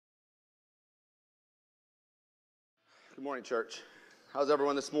Good morning, church. How's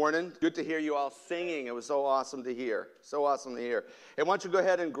everyone this morning? Good to hear you all singing. It was so awesome to hear. So awesome to hear. Hey, why don't you go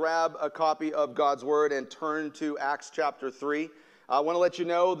ahead and grab a copy of God's Word and turn to Acts chapter 3. I want to let you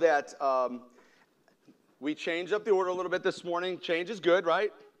know that we changed up the order a little bit this morning. Change is good,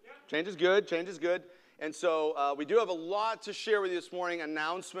 right? Change is good. Change is good. And so we do have a lot to share with you this morning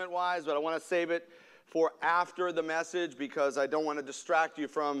announcement-wise, but I want to save it for after the message because I don't want to distract you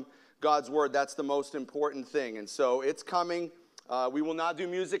from God's Word. That's the most important thing. And so it's coming. We will not do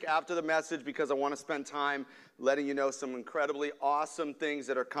music after the message because I want to spend time letting you know some incredibly awesome things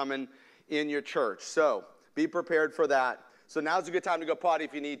that are coming in your church. So be prepared for that. So now's a good time to go potty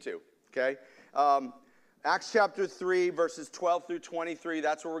if you need to, okay? Acts chapter 3, verses 12 through 23,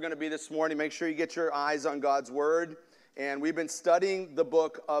 that's where we're going to be this morning. Make sure you get your eyes on God's Word. And we've been studying the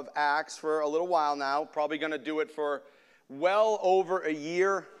book of Acts for a little while now, probably going to do it for well over a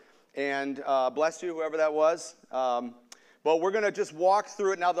year. And bless you, whoever that was. But we're going to just walk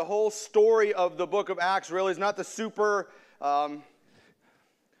through it. Now, the whole story of the book of Acts really is not the super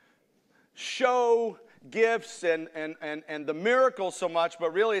show gifts and the miracles so much,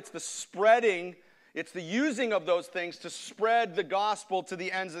 but really it's the spreading, it's the using of those things to spread the gospel to the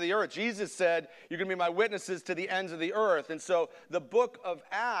ends of the earth. Jesus said, you're going to be my witnesses to the ends of the earth. And so the book of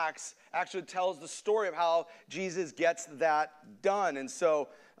Acts actually tells the story of how Jesus gets that done. And so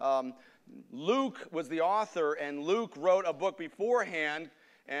Luke was the author, and Luke wrote a book beforehand.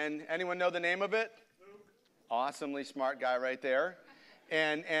 And anyone know the name of it? Luke. Awesomely smart guy right there.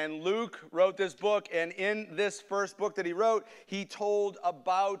 And Luke wrote this book, and in this first book that he wrote, he told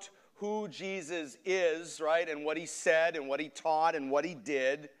about who Jesus is, right, and what he said and what he taught and what he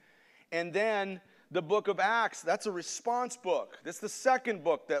did. And then the book of Acts, that's a response book. This is the second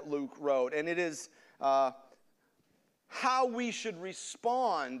book that Luke wrote, and it is how we should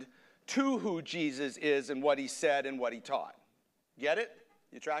respond to who Jesus is and what he said and what he taught. Get it?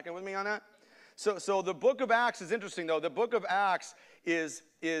 You tracking with me on that? So the book of Acts is interesting, though. The book of Acts is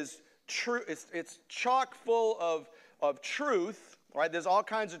true. It's chock full of truth, right? There's all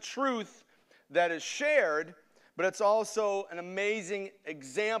kinds of truth that is shared, but it's also an amazing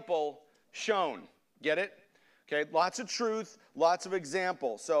example shown. Get it? Okay, lots of truth, lots of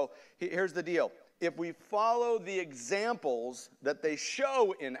examples. So here's the deal. If we follow the examples that they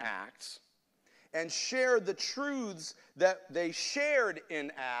show in Acts and share the truths that they shared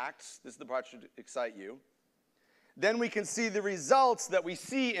in Acts, this is the part that should excite you, then we can see the results that we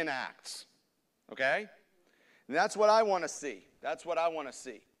see in Acts. Okay? And that's what I want to see. That's what I want to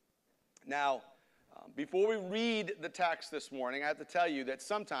see. Now, before we read the text this morning, I have to tell you that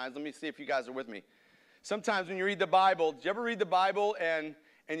sometimes, let me see if you guys are with me. Sometimes when you read the Bible, do you ever read the Bible and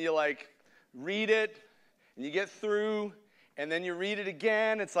you like read it and you get through and then you read it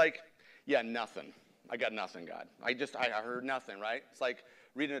again? It's like, yeah, nothing. I got nothing, God. I heard nothing, right? It's like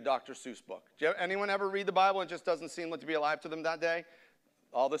reading a Dr. Seuss book. Anyone ever read the Bible and it just doesn't seem like to be alive to them that day?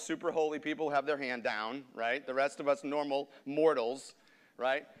 All the super holy people have their hand down, right? The rest of us normal mortals,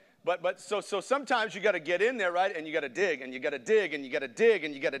 right? But so sometimes you got to get in there, right? And you got to dig, and you got to dig, and you got to dig,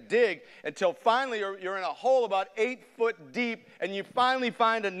 and you got to dig until finally you're in a hole about 8 foot deep, and you finally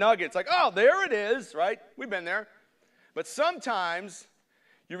find a nugget. It's like, oh, there it is, right? We've been there. But sometimes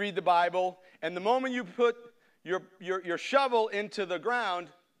you read the Bible, and the moment you put your shovel into the ground,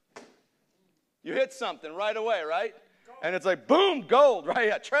 you hit something right away, right? And it's like, boom, gold, right?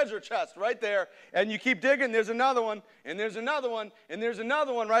 Yeah, treasure chest right there. And you keep digging, there's another one, and there's another one, and there's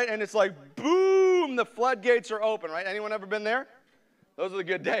another one, right? And it's like, boom, the floodgates are open, right? Anyone ever been there? Those are the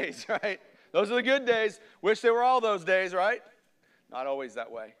good days, right? Those are the good days. Wish they were all those days, right? Not always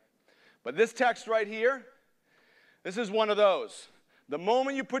that way. But this text right here, this is one of those. The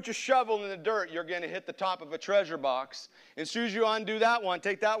moment you put your shovel in the dirt, you're going to hit the top of a treasure box. And as soon as you undo that one,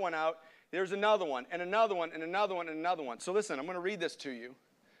 take that one out, there's another one, and another one, and another one, and another one. So listen, I'm going to read this to you.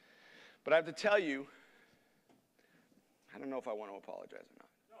 But I have to tell you, I don't know if I want to apologize or not.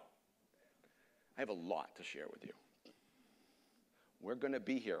 No. I have a lot to share with you. We're going to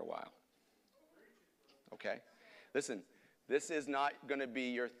be here a while. Okay? Listen, this is not going to be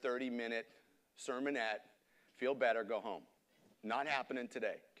your 30-minute sermonette, feel better, go home. Not happening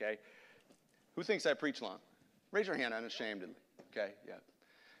today, okay? Who thinks I preach long? Raise your hand unashamedly. Okay, yeah.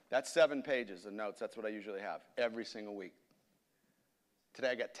 That's 7 pages of notes. That's what I usually have every single week.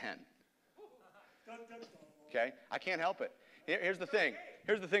 Today I got 10. Okay? I can't help it. Here's the thing.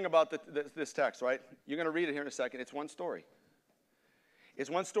 Here's the thing about this text, right? You're going to read it here in a second. It's one story. It's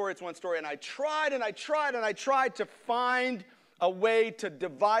one story. It's one story. And I tried to find a way to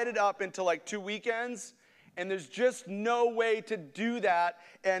divide it up into like 2 weekends. And there's just no way to do that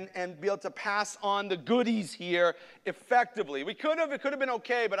and be able to pass on the goodies here effectively. It could have been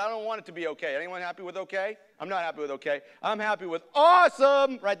okay, but I don't want it to be okay. Anyone happy with okay? I'm not happy with okay. I'm happy with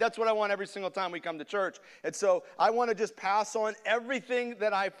awesome, right? That's what I want every single time we come to church. And so I want to just pass on everything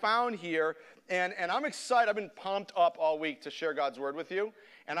that I found here. And I'm excited. I've been pumped up all week to share God's word with you.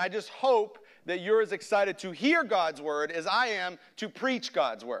 And I just hope that you're as excited to hear God's word as I am to preach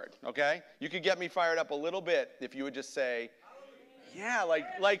God's word, okay? You could get me fired up a little bit if you would just say, yeah,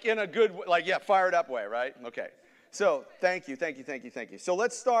 like in a good, fired up way, right? Okay. So thank you. So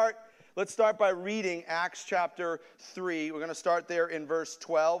let's start by reading Acts chapter 3. We're going to start there in verse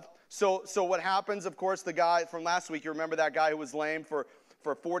 12. So what happens, of course, the guy from last week, you remember that guy who was lame for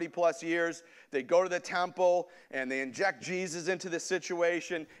 40 plus years. They go to the temple and they inject Jesus into this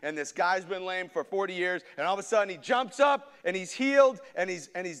situation, and this guy's been lame for 40 years, and all of a sudden he jumps up and he's healed, and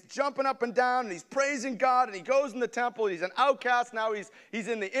he's jumping up and down and he's praising God, and he goes in the temple. He's an outcast now. He's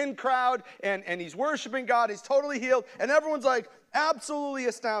in the in crowd and he's worshiping God. He's totally healed, and everyone's like absolutely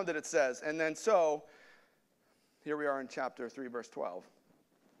astounded, it says. And then so here we are in chapter 3 verse 12.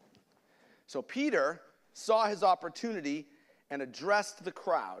 So Peter saw his opportunity and addressed the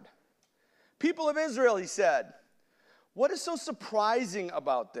crowd. People of Israel, he said, what is so surprising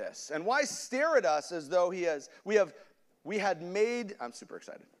about this? And why stare at us as though we had made, I'm super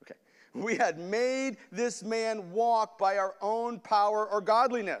excited, okay. We had made this man walk by our own power or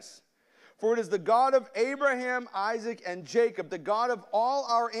godliness. For it is the God of Abraham, Isaac, and Jacob, the God of all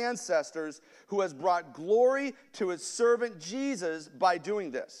our ancestors, who has brought glory to his servant Jesus by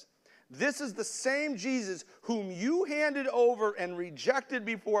doing this. This is the same Jesus whom you handed over and rejected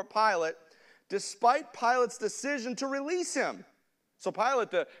before Pilate, despite Pilate's decision to release him. So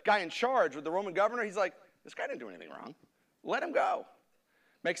Pilate, the guy in charge with the Roman governor, he's like, this guy didn't do anything wrong. Let him go.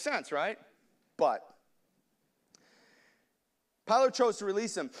 Makes sense, right? But Pilate chose to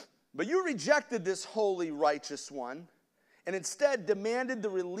release him. But you rejected this holy, righteous one and instead demanded the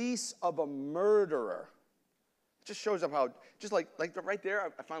release of a murderer. It just shows up how, just like right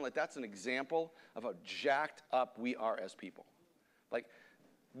there, I find like that's an example of how jacked up we are as people. Like,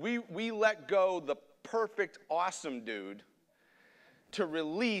 we let go the perfect, awesome dude to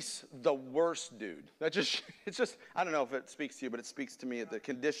release the worst dude. It's just, I don't know if it speaks to you, but it speaks to me at the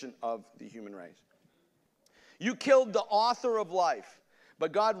condition of the human race. You killed the author of life,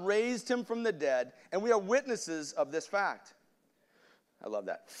 but God raised him from the dead, and we are witnesses of this fact. I love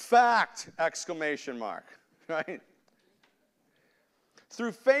that. Fact! Exclamation mark. Right?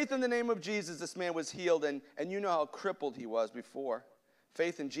 Through faith in the name of Jesus, this man was healed, and you know how crippled he was before.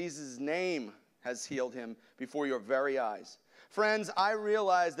 Faith in Jesus' name has healed him before your very eyes. Friends, I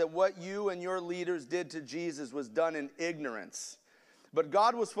realize that what you and your leaders did to Jesus was done in ignorance. But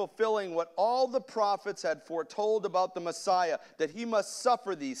God was fulfilling what all the prophets had foretold about the Messiah, that he must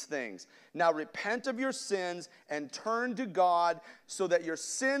suffer these things. Now repent of your sins and turn to God so that your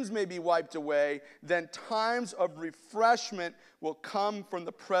sins may be wiped away. Then times of refreshment will come from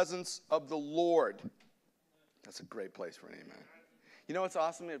the presence of the Lord. That's a great place for an amen. You know what's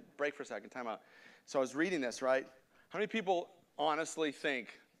awesome? Break for a second, time out. So I was reading this, right? How many people honestly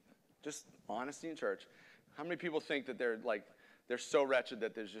think, just honesty in church, how many people think that they're so wretched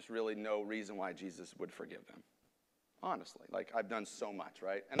that there's just really no reason why Jesus would forgive them? Honestly, like I've done so much,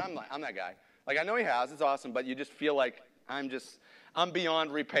 right? And I'm that guy. Like I know he has, it's awesome, but you just feel like I'm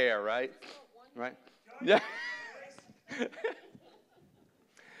beyond repair, right? Right? Yeah.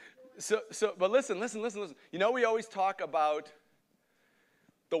 But listen. You know, we always talk about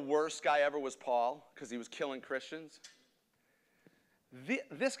the worst guy ever was Paul because he was killing Christians.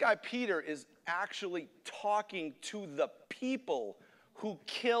 This guy, Peter, is actually talking to the people who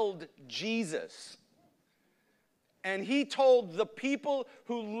killed Jesus. And he told the people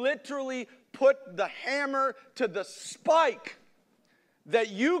who literally put the hammer to the spike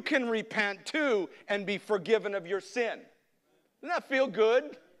that you can repent too and be forgiven of your sin. Doesn't that feel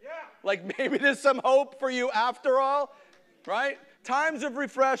good? Yeah. Like maybe there's some hope for you after all, right? Times of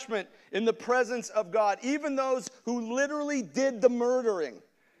refreshment in the presence of God. Even those who literally did the murdering.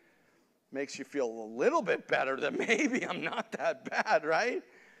 Makes you feel a little bit better that maybe I'm not that bad, right?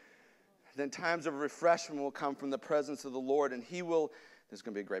 Then times of refreshment will come from the presence of the Lord, and he will, this is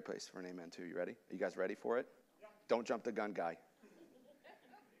going to be a great place for an amen too. You ready? Are you guys ready for it? Yeah. Don't jump the gun, guy.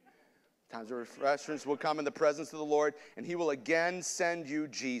 Times of refreshments will come in the presence of the Lord, and he will again send you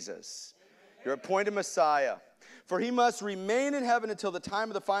Jesus, your appointed Messiah. For he must remain in heaven until the time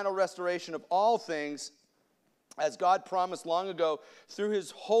of the final restoration of all things, as God promised long ago through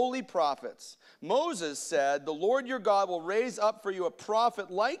his holy prophets. Moses said, the Lord your God will raise up for you a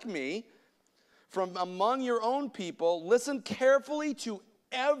prophet like me from among your own people. Listen carefully to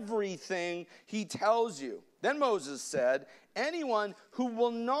everything he tells you. Then Moses said, anyone who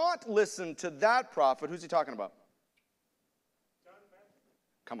will not listen to that prophet, who's he talking about?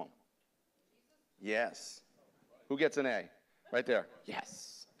 Come on. Yes. Who gets an A? Right there.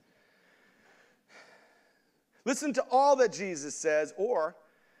 Yes. Listen to all that Jesus says, or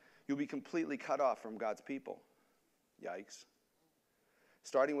you'll be completely cut off from God's people. Yikes.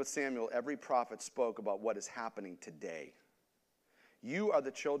 Starting with Samuel, every prophet spoke about what is happening today. You are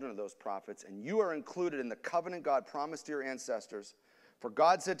the children of those prophets, and you are included in the covenant God promised to your ancestors. For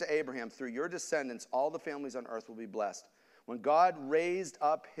God said to Abraham, through your descendants, all the families on earth will be blessed. When God raised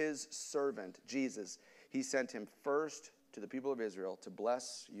up his servant, Jesus, he sent him first to the people of Israel to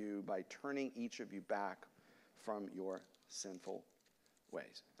bless you by turning each of you back from your sinful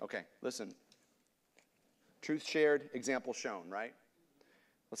ways. Okay, listen. Truth shared, example shown, right?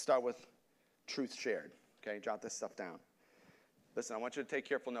 Let's start with truth shared. Okay, jot this stuff down. Listen, I want you to take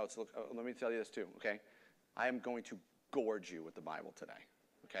careful notes. Look, let me tell you this too, okay? I am going to gorge you with the Bible today,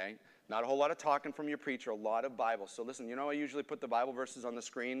 okay? Not a whole lot of talking from your preacher, a lot of Bible. So listen, you know I usually put the Bible verses on the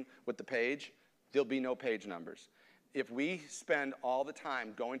screen with the page? There'll be no page numbers. If we spend all the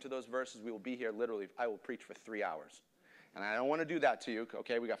time going to those verses, we will be here literally, I will preach for 3 hours. And I don't want to do that to you,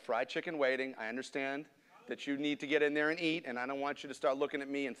 okay? We got fried chicken waiting. I understand that you need to get in there and eat, and I don't want you to start looking at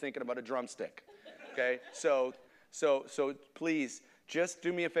me and thinking about a drumstick, okay? So please, just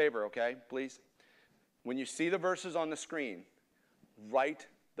do me a favor, okay? Please. When you see the verses on the screen, write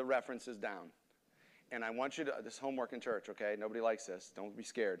the references down. And I want you to, this homework in church, okay? Nobody likes this. Don't be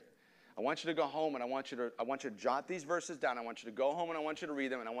scared. I want you to go home, and I want you to jot these verses down. I want you to go home, and I want you to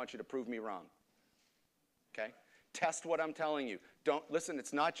read them, and I want you to prove me wrong. Okay? Test what I'm telling you. Listen,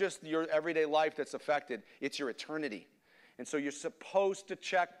 it's not just your everyday life that's affected. It's your eternity. And so you're supposed to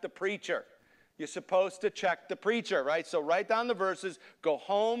check the preacher. You're supposed to check the preacher, right? So write down the verses, go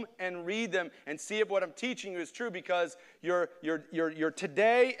home and read them, and see if what I'm teaching you is true, because your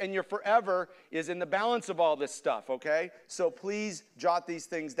today and your forever is in the balance of all this stuff, okay? So please jot these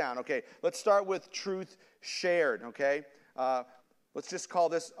things down, okay? Let's start with truth shared, okay? Let's just call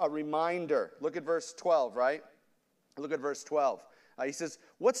this a reminder. Look at verse 12, right? Look at verse 12. He says,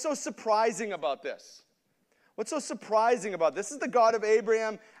 what's so surprising about this? What's so surprising about this? This is the God of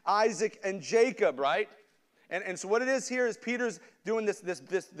Abraham, Isaac, and Jacob, right? And so what it is here is Peter's doing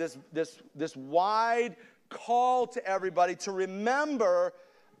this wide call to everybody to remember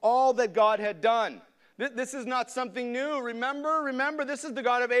all that God had done. This is not something new. Remember, this is the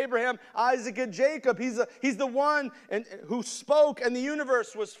God of Abraham, Isaac, and Jacob. He's the one who spoke and the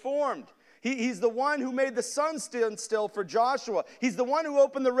universe was formed. He's the one who made the sun stand still for Joshua. He's the one who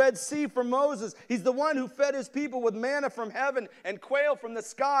opened the Red Sea for Moses. He's the one who fed his people with manna from heaven and quail from the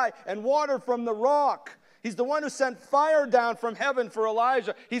sky and water from the rock. He's the one who sent fire down from heaven for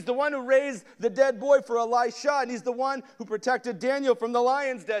Elijah. He's the one who raised the dead boy for Elisha. And he's the one who protected Daniel from the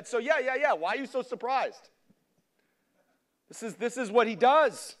lion's den. So yeah. Why are you so surprised? This is what he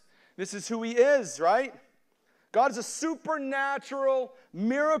does. This is who he is, right? God is a supernatural,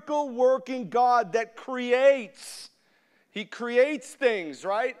 miracle-working God that creates. He creates things,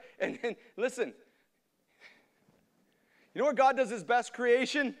 right? And listen, you know where God does his best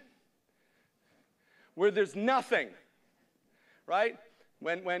creation? Where there's nothing, right?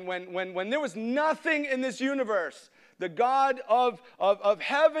 When there was nothing in this universe, the God of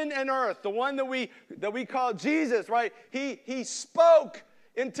heaven and earth, the one that we call Jesus, right? He spoke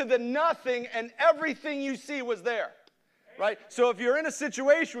into the nothing, and everything you see was there, right? So if you're in a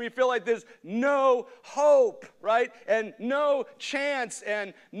situation where you feel like there's no hope, right, and no chance,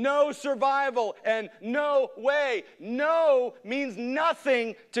 and no survival, and no way, no means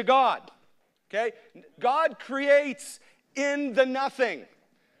nothing to God, okay? God creates in the nothing,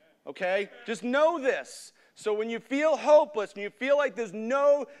 okay? Just know this. So when you feel hopeless, and you feel like there's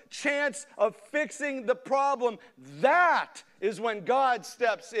no chance of fixing the problem, that is when God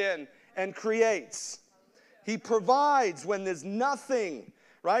steps in and creates. He provides when there's nothing,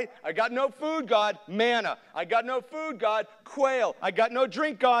 right? I got no food, God, manna. I got no food, God, quail. I got no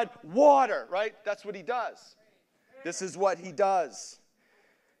drink, God, water, right? That's what he does. This is what he does.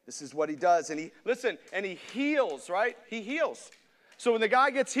 This is what he does. And he heals, right? He heals. So when the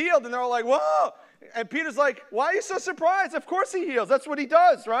guy gets healed, and they're all like, whoa! And Peter's like, why are you so surprised? Of course he heals. That's what he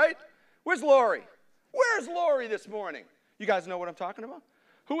does, right? Where's Lori? Where's Lori this morning? You guys know what I'm talking about?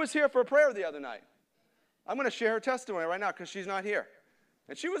 Who was here for a prayer the other night? I'm going to share her testimony right now because she's not here.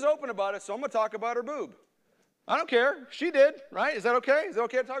 And she was open about it, so I'm going to talk about her boob. I don't care. She did, right? Is that okay? Is it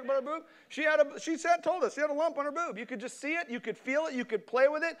okay to talk about her boob? Told us she had a lump on her boob. You could just see it. You could feel it. You could play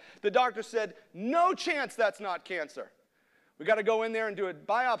with it. The doctor said, no chance that's not cancer. We got to go in there and do a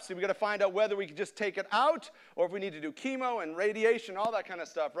biopsy. We got to find out whether we can just take it out or if we need to do chemo and radiation, all that kind of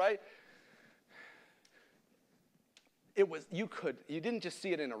stuff, right? You didn't just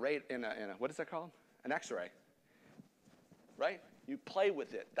see it in a what is that called? An X-ray, right? You play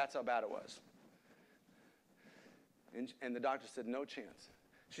with it. That's how bad it was. And the doctor said, no chance.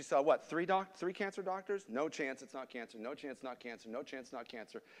 She saw what, three cancer doctors? No chance it's not cancer. No chance not cancer. No chance not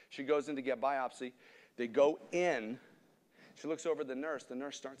cancer. She goes in to get biopsy. They go in. She looks over at the nurse. The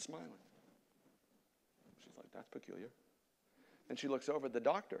nurse starts smiling. She's like, that's peculiar. Then she looks over at the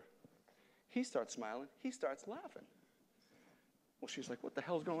doctor. He starts smiling. He starts laughing. Well, she's like, what the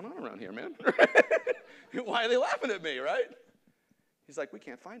hell's going on around here, man? Why are they laughing at me, right? He's like, we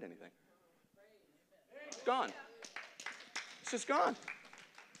can't find anything. It's gone. It's just gone.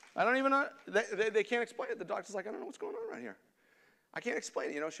 I don't even know. They can't explain it. The doctor's like, I don't know what's going on right here. I can't explain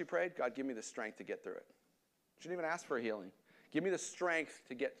it. You know, she prayed, God, give me the strength to get through it. She didn't even ask for a healing. Give me the strength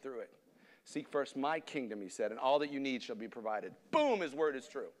to get through it. Seek first my kingdom, he said, and all that you need shall be provided. Boom, his word is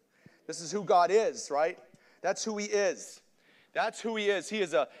true. This is who God is, right? That's who he is. That's who he is. He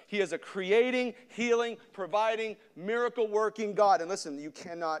is a creating, healing, providing, miracle-working God. And listen, you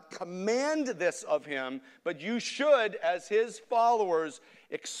cannot command this of him, but you should, as his followers,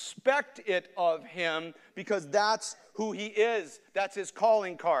 expect it of him because that's who he is. That's his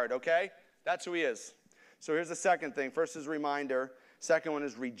calling card, okay? That's who he is. So here's the second thing. First is reminder. Second one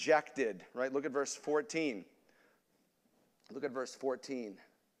is rejected, right? Look at verse 14. Look at verse 14.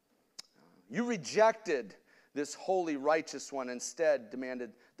 You rejected this holy, righteous one, instead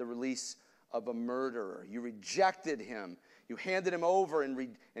demanded the release of a murderer. You rejected him. You handed him over,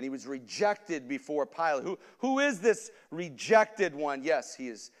 and he was rejected before Pilate. Who is this rejected one? Yes, he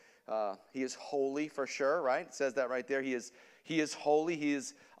is holy for sure, right? It says that right there. He is holy. He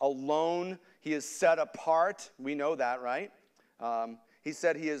is alone. He is set apart. We know that, right? He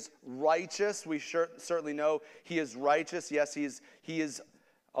said he is righteous. We certainly know he is righteous. Yes, he is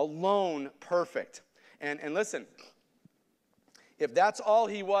alone perfect. And listen, if that's all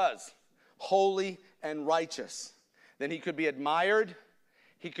he was, holy and righteous, then he could be admired,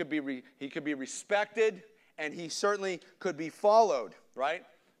 he could be respected, and he certainly could be followed, right?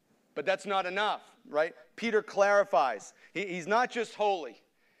 But that's not enough, right? Peter clarifies. He's not just holy.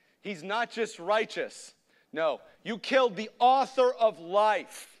 He's not just righteous. No, you killed the author of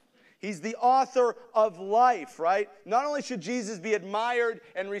life. He's the author of life, right? Not only should Jesus be admired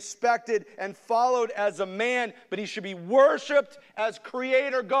and respected and followed as a man, but he should be worshiped as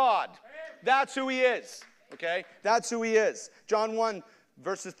creator God. That's who he is, okay? That's who he is. John 1,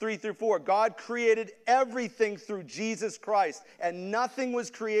 verses 3 through 4. God created everything through Jesus Christ, and nothing was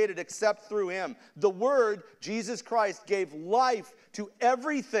created except through him. The Word, Jesus Christ, gave life to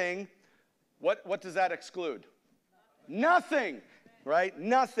everything. What does that exclude? Nothing. Right?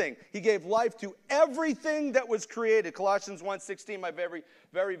 Nothing. He gave life to everything that was created. Colossians 1:16, my very,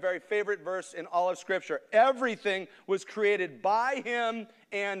 very, very favorite verse in all of Scripture. Everything was created by him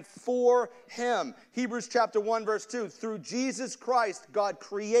and for him. Hebrews chapter 1, verse 2. Through Jesus Christ, God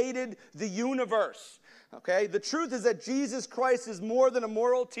created the universe. Okay? The truth is that Jesus Christ is more than a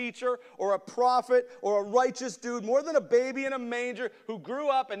moral teacher or a prophet or a righteous dude, more than a baby in a manger who grew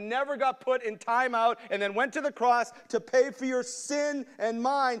up and never got put in timeout and then went to the cross to pay for your sin and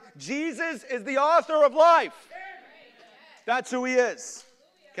mine. Jesus is the author of life. That's who he is.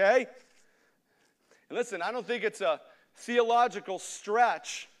 Okay? And listen, I don't think it's a theological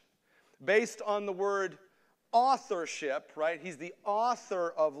stretch based on the word authorship, right? He's the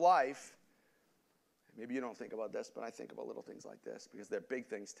author of life. Maybe you don't think about this, but I think about little things like this because they're big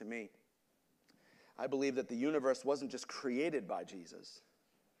things to me. I believe that the universe wasn't just created by Jesus,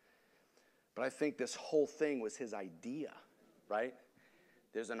 but I think this whole thing was his idea, right?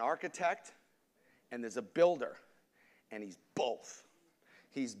 There's an architect and there's a builder, and he's both.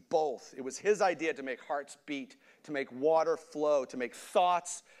 He's both. It was his idea to make hearts beat, to make water flow, to make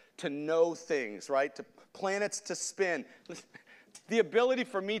thoughts to know things, right? To planets to spin. The ability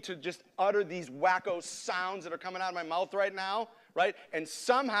for me to just utter these wacko sounds that are coming out of my mouth right now, right? And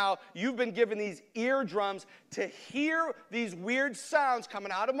somehow you've been given these eardrums to hear these weird sounds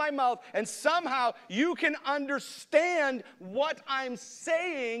coming out of my mouth, and somehow you can understand what I'm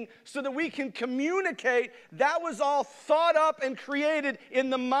saying so that we can communicate. That was all thought up and created in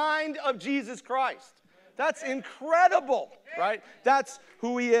the mind of Jesus Christ. That's incredible, right? That's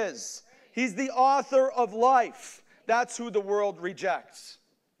who he is. He's the author of life. That's who the world rejects,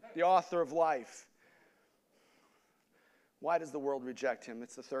 the author of life. Why does the world reject him?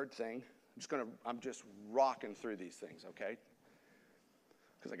 It's the third thing. I'm just rocking through these things, okay?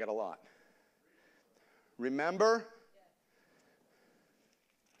 Because I got a lot. Remember,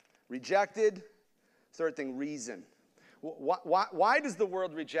 rejected. Third thing, reason. Why does the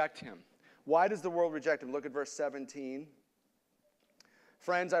world reject him? Why does the world reject him? Look at verse 17.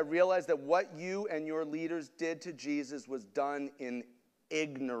 Friends, I realize that what you and your leaders did to Jesus was done in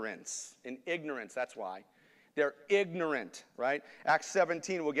ignorance. In ignorance, that's why. They're ignorant, right? Acts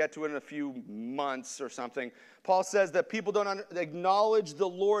 17, we'll get to it in a few months or something. Paul says that people don't acknowledge the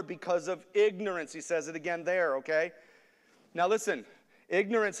Lord because of ignorance. He says it again there, okay? Now listen,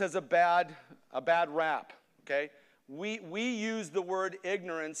 ignorance has a bad rap, okay? We use the word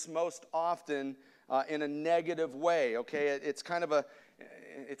ignorance most often in a negative way, okay? It's kind of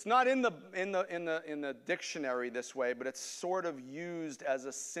it's not in the dictionary this way, but it's sort of used as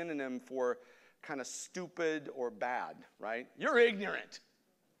a synonym for kind of stupid or bad, right? You're ignorant.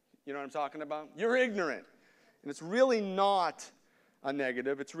 You know what I'm talking about? You're ignorant. And it's really not a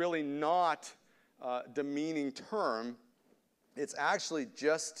negative. It's really not a demeaning term. It's actually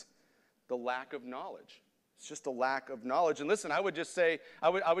just the lack of knowledge. It's just a lack of knowledge. And listen, I would just say, I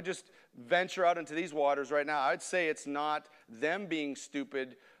would just venture out into these waters right now. I'd say it's not them being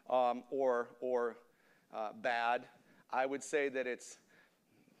stupid or bad. I would say that it's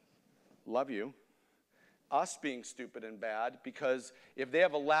love you, us being stupid and bad, because if they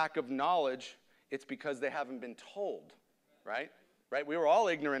have a lack of knowledge, it's because they haven't been told, right? Right? We were all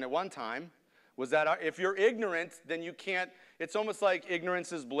ignorant at one time. If you're ignorant, then you can't, it's almost like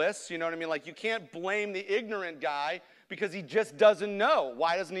ignorance is bliss, you know what I mean? Like you can't blame the ignorant guy because he just doesn't know.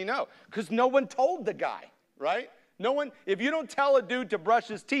 Why doesn't he know? Because no one told the guy, right? If you don't tell a dude to brush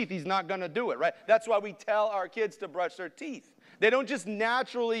his teeth, he's not going to do it, right? That's why we tell our kids to brush their teeth. They don't just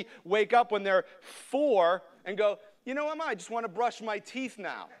naturally wake up when they're 4 and go, you know what, I just want to brush my teeth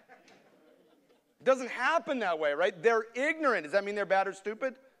now. It doesn't happen that way, right? They're ignorant. Does that mean they're bad or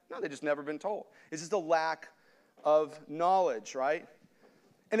stupid? No, they've just never been told. It's just a lack of knowledge, right?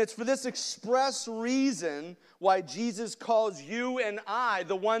 And it's for this express reason why Jesus calls you and I,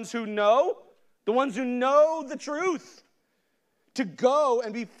 the ones who know the truth, to go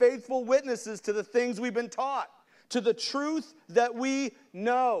and be faithful witnesses to the things we've been taught, to the truth that we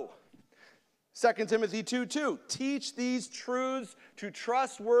know. 2 Timothy 2:2, teach these truths to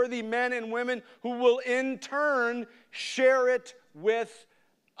trustworthy men and women who will in turn share it with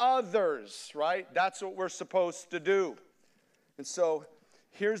others, right? That's what we're supposed to do. And so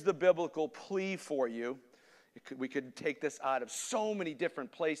here's the biblical plea for you. We could take this out of so many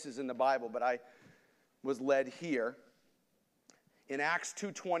different places in the Bible, but I was led here. In Acts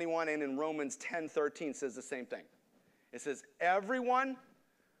 2:21 and in Romans 10:13 says the same thing. It says, everyone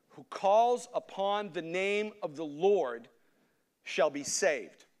who calls upon the name of the Lord shall be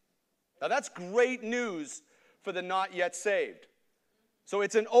saved. Now that's great news for the not yet saved. So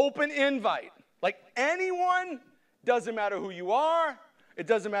it's an open invite. Like anyone, doesn't matter who you are, it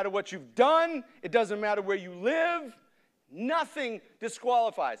doesn't matter what you've done, it doesn't matter where you live, nothing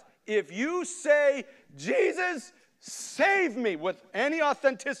disqualifies. If you say, Jesus, save me, with any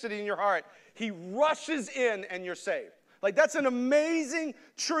authenticity in your heart, he rushes in and you're saved. Like that's an amazing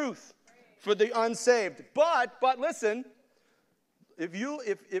truth for the unsaved. But listen, if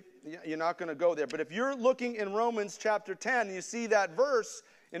you're not going to go there, but if you're looking in Romans chapter 10, and you see that verse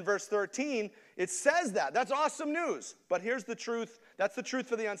in verse 13, it says that. That's awesome news. But here's the truth. That's the truth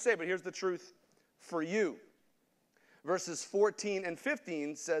for the unsaved, but here's the truth for you. Verses 14 and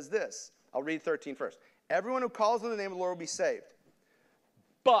 15 says this. I'll read 13 first. Everyone who calls on the name of the Lord will be saved.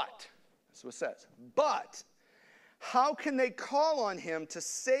 But, that's what it says, but how can they call on him to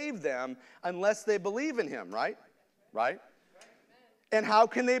save them unless they believe in him, right? Right? And how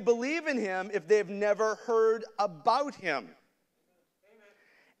can they believe in him if they've never heard about him?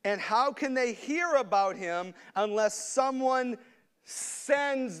 And how can they hear about him unless someone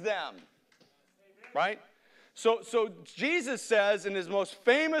sends them? Right? So Jesus says in his most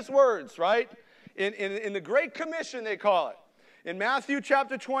famous words, right? In the Great Commission, they call it. In Matthew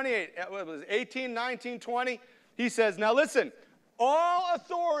chapter 28, 18, 19, 20, he says, now listen, all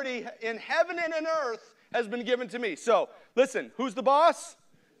authority in heaven and in earth has been given to me. So, listen, who's the boss?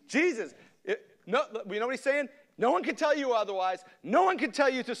 Jesus. You know what he's saying? No one can tell you otherwise. No one can tell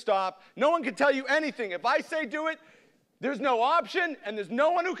you to stop. No one can tell you anything. If I say do it, there's no option, and there's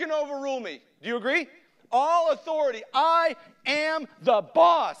no one who can overrule me. Do you agree? All authority. I am the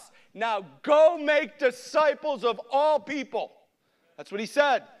boss. Now go make disciples of all people. That's what he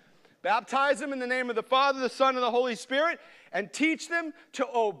said. Baptize them in the name of the Father, the Son, and the Holy Spirit, and teach them to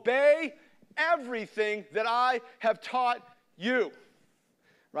obey everything that I have taught You,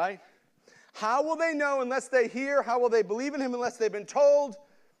 right? How will they know unless they hear? How will they believe in him unless they've been told?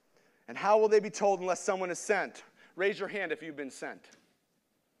 And how will they be told unless someone is sent? Raise your hand if you've been sent.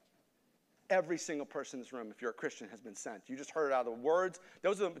 Every single person in this room, if you're a Christian, has been sent. You just heard it out of the words.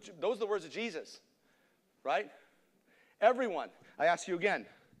 Those are the words of Jesus, right? Everyone. I ask you again,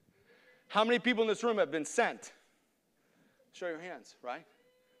 how many people in this room have been sent? Show your hands, right?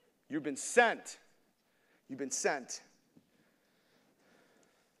 You've been sent. You've been sent.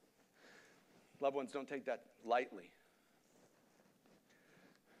 Loved ones, don't take that lightly.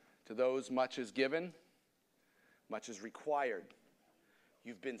 To those, much is given, much is required.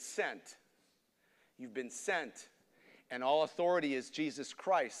 You've been sent. You've been sent. And all authority is Jesus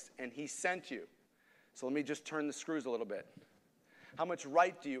Christ, and he sent you. So let me just turn the screws a little bit. How much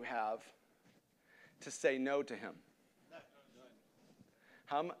right do you have to say no to him?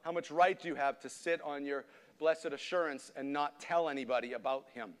 How much right do you have to sit on your blessed assurance and not tell anybody about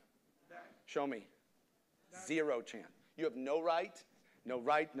him? Show me. Zero chance. You have no right, no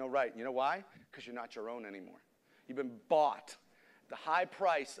right, no right. You know why? Because you're not your own anymore. You've been bought. The high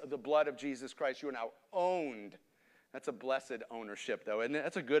price of the blood of Jesus Christ, you are now owned. That's a blessed ownership, though, isn't it?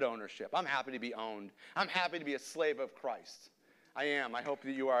 That's a good ownership. I'm happy to be owned. I'm happy to be a slave of Christ. I am. I hope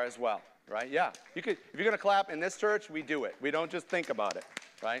that you are as well, right? Yeah. You could, if you're going to clap in this church, we do it. We don't just think about it,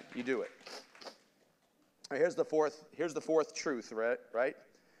 right? You do it. All right, here's the fourth truth, right?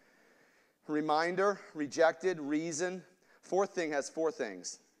 Reminder, rejected, reason. Fourth thing has four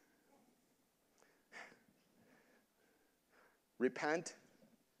things. Repent,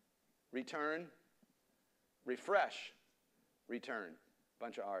 return, refresh, return.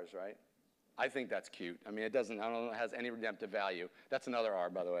 Bunch of R's, right? I think that's cute. I mean, I don't know if it has any redemptive value. That's another R,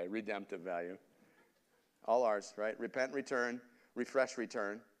 by the way, redemptive value. All R's, right? Repent, return, refresh,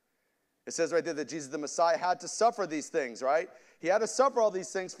 return. It says right there that Jesus the Messiah had to suffer these things, right? He had to suffer all these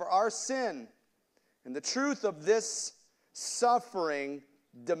things for our sin. And the truth of this suffering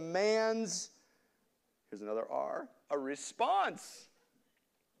demands, here's another R, a response.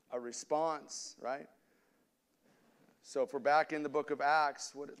 A response, right? So if we're back in the book of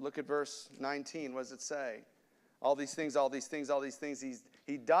Acts, look at verse 19. What does it say? All these things, all these things, all these things.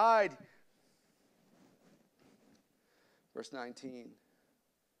 He died. Verse 19.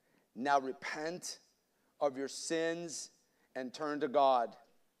 Now repent of your sins and turn to God.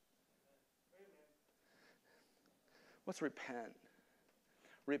 What's repent?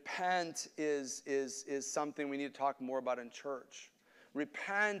 Repent is something we need to talk more about in church.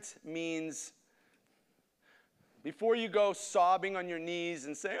 Repent means before you go sobbing on your knees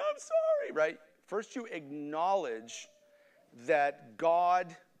and say, I'm sorry, right? First you acknowledge that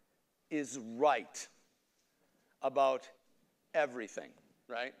God is right about everything,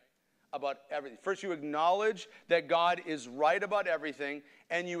 right? About everything. First you acknowledge that God is right about everything,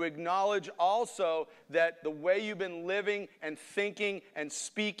 and you acknowledge also that the way you've been living and thinking and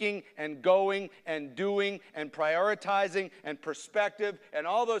speaking and going and doing and prioritizing and perspective and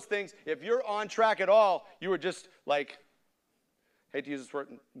all those things, if you're on track at all, you were just like, hate to use this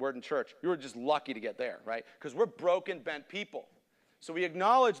word in church, you were just lucky to get there, right? Because we're broken, bent people. So we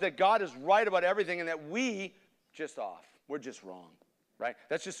acknowledge that God is right about everything and that we just off. We're just wrong. Right?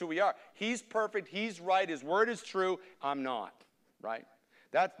 That's just who we are. He's perfect. He's right. His word is true. I'm not. Right?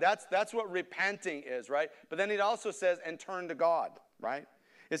 That's what repenting is. Right? But then it also says, and turn to God. Right?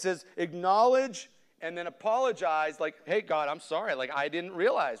 It says, acknowledge and then apologize. Like, hey, God, I'm sorry. Like, I didn't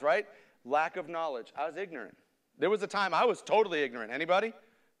realize. Right? Lack of knowledge. I was ignorant. There was a time I was totally ignorant. Anybody?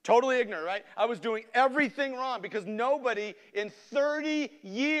 Totally ignorant, right? I was doing everything wrong because nobody in 30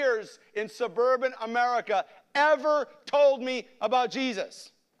 years in suburban America ever told me about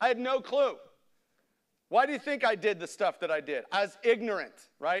Jesus. I had no clue. Why do you think I did the stuff that I did? I was ignorant,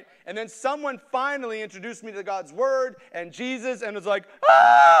 right? And then someone finally introduced me to God's word and Jesus and was like,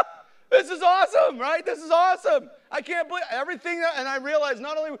 this is awesome, right? This is awesome. I can't believe everything. And I realized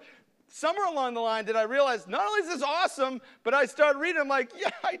not only somewhere along the line did I realize not only is this awesome, but I started reading, I'm like, yeah,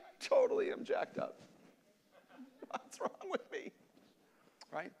 I totally am jacked up. What's wrong with me?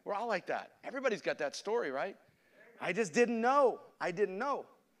 Right? We're all like that. Everybody's got that story, right? I just didn't know. I didn't know.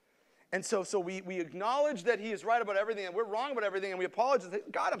 And so we acknowledge that he is right about everything and we're wrong about everything and we apologize.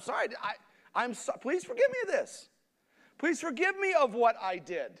 God, I'm sorry. Please forgive me of this. Please forgive me of what I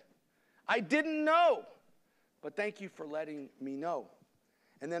did. I didn't know. But thank you for letting me know.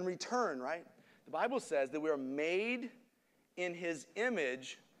 And then return, right? The Bible says that we are made in his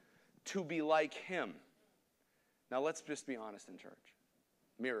image to be like him. Now let's just be honest in church.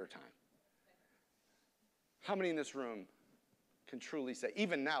 Mirror time. How many in this room can truly say,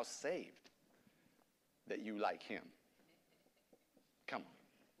 even now saved, that you like him? Come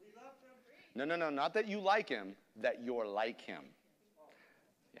on. No, not that you like him, that you're like him.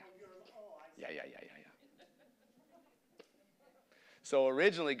 Yeah. So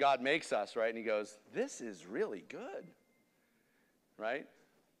originally God makes us, right? And he goes, this is really good, right?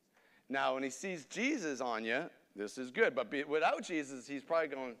 Now when he sees Jesus on you, this is good. But without Jesus, he's probably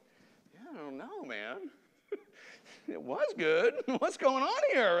going, yeah, I don't know, man. It was good. What's going on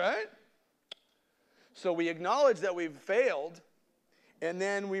here, right? So we acknowledge that we've failed, and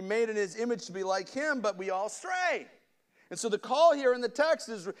then we made in his image to be like him, but we all stray. And so the call here in the text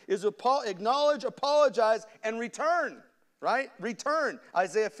is acknowledge, apologize, and return, right? Return.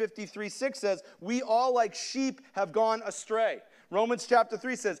 Isaiah 53:6 says, we all like sheep have gone astray. Romans chapter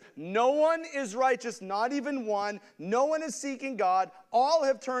 3 says, no one is righteous, not even one. No one is seeking God. All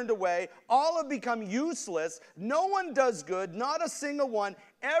have turned away. All have become useless. No one does good, not a single one.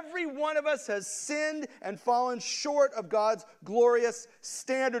 Every one of us has sinned and fallen short of God's glorious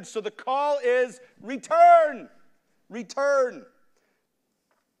standards. So the call is return. Return.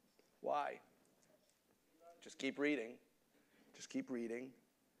 Why? Just keep reading. Just keep reading.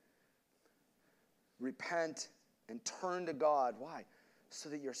 Repent and turn to God. Why? So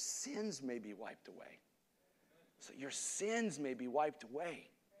that your sins may be wiped away. So your sins may be wiped away.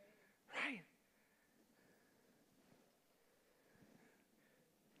 Right?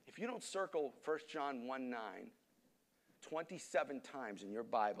 If you don't circle 1 John 1:9 27 times in your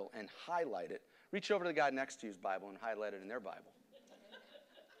Bible and highlight it, reach over to the guy next to you's Bible and highlight it in their Bible.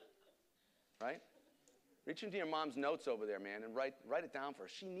 Right? Reach into your mom's notes over there, man, and write it down for her.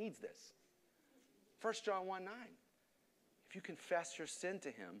 She needs this. 1 John 1:9. If you confess your sin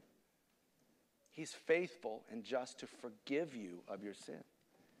to him, he's faithful and just to forgive you of your sin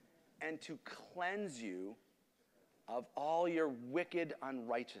and to cleanse you of all your wicked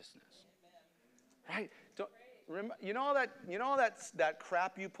unrighteousness. Right? Remember, you know all that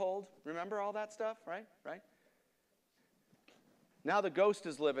crap you pulled? Remember all that stuff, right? Right? Now the ghost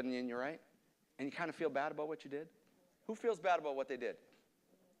is living in you, right? And you kind of feel bad about what you did? Who feels bad about what they did?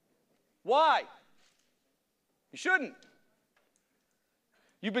 Why? You shouldn't.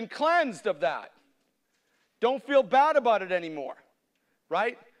 You've been cleansed of that. Don't feel bad about it anymore,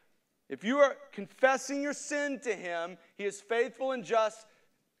 right? If you are confessing your sin to him, he is faithful and just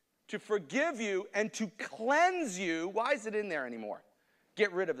to forgive you and to cleanse you. Why is it in there anymore?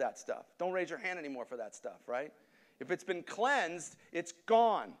 Get rid of that stuff. Don't raise your hand anymore for that stuff, right? If it's been cleansed, it's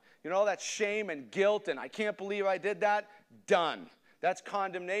gone. You know, all that shame and guilt and I can't believe I did that, done. That's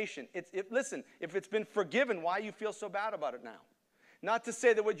condemnation. Listen, if it's been forgiven, why you feel so bad about it now? Not to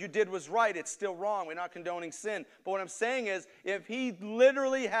say that what you did was right, it's still wrong. We're not condoning sin. But what I'm saying is, if he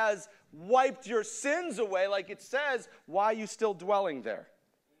literally has wiped your sins away, like it says, why are you still dwelling there?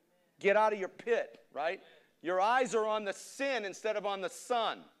 Get out of your pit, right? Your eyes are on the sin instead of on the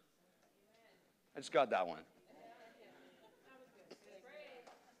sun. I just got that one.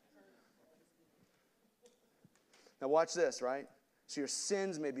 Now watch this, right? So your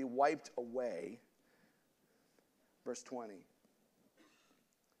sins may be wiped away. Verse 20.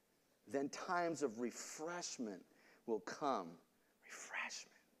 Then times of refreshment will come.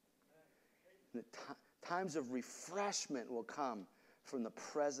 Refreshment. The times of refreshment will come from the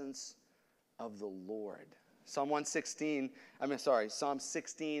presence of the Lord. Psalm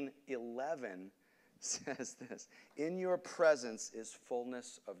 16:11 says this. In your presence is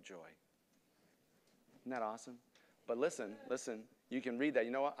fullness of joy. Isn't that awesome? But listen, you can read that.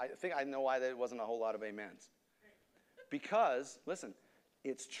 You know what? I think I know why there wasn't a whole lot of amens. Because, listen,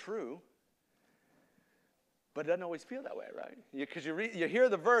 it's true, but it doesn't always feel that way, right? Because you hear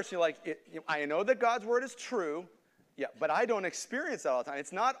the verse, you're like, I know that God's word is true, yeah, but I don't experience that all the time.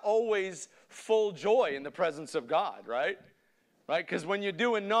 It's not always full joy in the presence of God, right? Right? Because when you're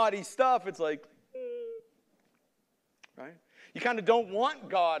doing naughty stuff, it's like, right? You kind of don't want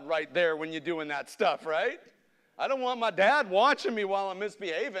God right there when you're doing that stuff, right? I don't want my dad watching me while I'm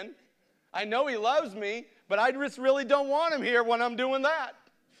misbehaving. I know he loves me, but I just really don't want him here when I'm doing that.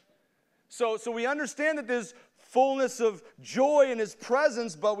 So we understand that there's fullness of joy in his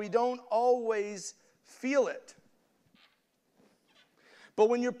presence, but we don't always feel it. But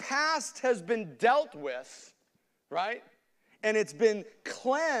when your past has been dealt with, right, and it's been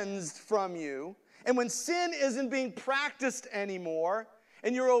cleansed from you, and when sin isn't being practiced anymore,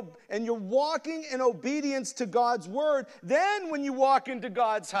 and you're walking in obedience to God's word, then when you walk into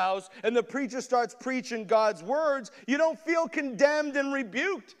God's house and the preacher starts preaching God's words, you don't feel condemned and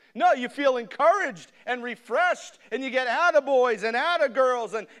rebuked. No, you feel encouraged and refreshed, and you get attaboys and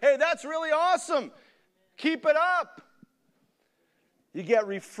attagirls, and hey, that's really awesome. Keep it up. You get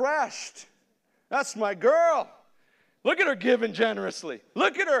refreshed. That's my girl. Look at her giving generously.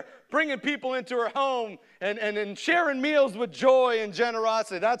 Look at her bringing people into her home and sharing meals with joy and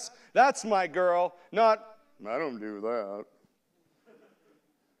generosity. That's my girl. Not, I don't do that.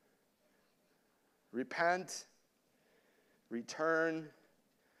 Repent, return,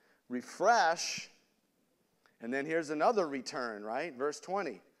 refresh, and then here's another return, right? Verse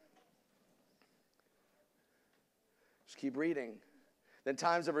 20. Just keep reading. Then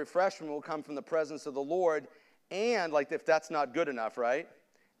times of refreshment will come from the presence of the Lord, and, like if that's not good enough, right?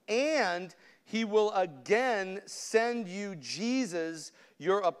 And he will again send you Jesus,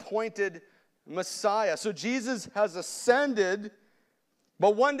 your appointed Messiah. So Jesus has ascended,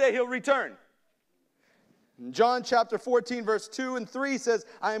 but one day he'll return. John chapter 14, verse 2 and 3 says,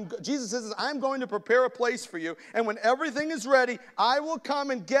 Jesus says, I'm going to prepare a place for you, and when everything is ready, I will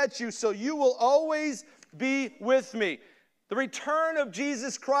come and get you, so you will always be with me. The return of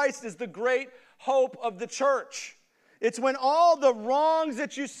Jesus Christ is the great hope of the church. It's when all the wrongs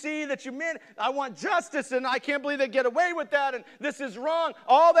that you see, that you, man, I want justice, and I can't believe they get away with that, and this is wrong.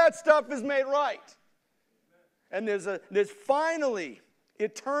 All that stuff is made right. And there's finally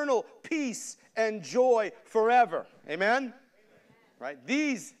eternal peace and joy forever. Amen? Right?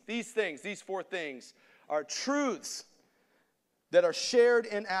 These things, these four things, are truths that are shared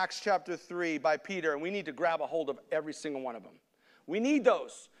in Acts chapter 3 by Peter, and we need to grab a hold of every single one of them. We need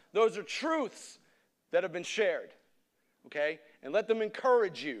those. Those are truths that have been shared, okay? And let them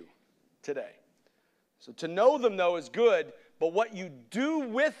encourage you today. So to know them, though, is good, but what you do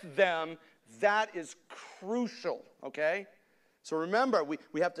with them, that is crucial, okay? So remember,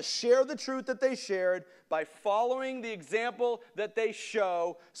 we have to share the truth that they shared by following the example that they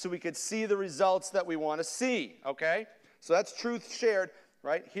show so we could see the results that we want to see, okay? So that's truth shared,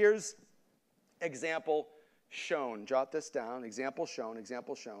 right? Here's example shown. Jot this down. Example shown,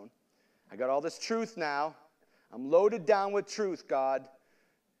 example shown. I got all this truth now. I'm loaded down with truth, God.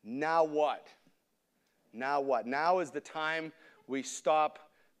 Now what? Now what? Now is the time we stop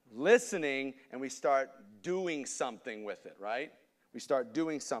listening and we start doing something with it, right? We start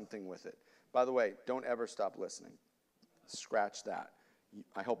doing something with it. By the way, don't ever stop listening. Scratch that.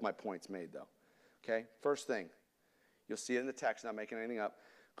 I hope my point's made, though. Okay? First thing. You'll see it in the text, not making anything up.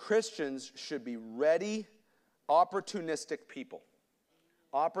 Christians should be ready, opportunistic people.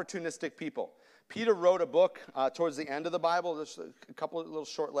 Opportunistic people. Peter wrote a book towards the end of the Bible. There's a couple of little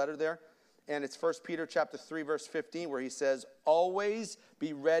short letters there. And it's 1 Peter chapter 3, verse 15, where he says, always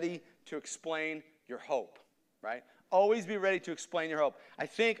be ready to explain your hope, right? Always be ready to explain your hope. I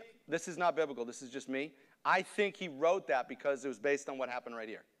think, this is not biblical, this is just me. I think he wrote that because it was based on what happened right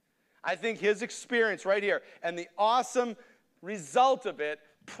here. I think his experience right here and the awesome result of it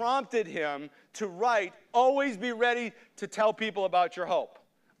prompted him to write, always be ready to tell people about your hope.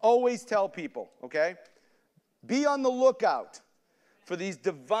 Always tell people, okay? Be on the lookout for these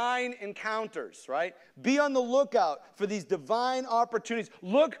divine encounters, right? Be on the lookout for these divine opportunities.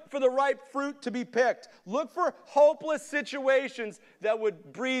 Look for the ripe fruit to be picked. Look for hopeless situations that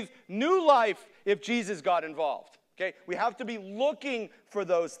would breathe new life if Jesus got involved. Okay? We have to be looking for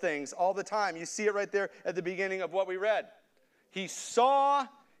those things all the time. You see it right there at the beginning of what we read. He saw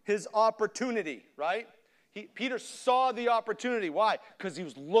his opportunity, right? Peter saw the opportunity. Why? Because he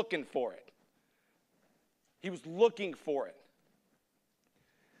was looking for it. He was looking for it.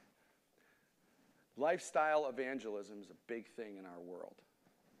 Lifestyle evangelism is a big thing in our world.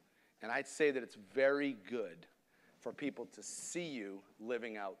 And I'd say that it's very good for people to see you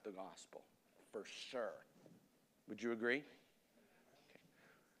living out the gospel, for sure. Would you agree? Okay.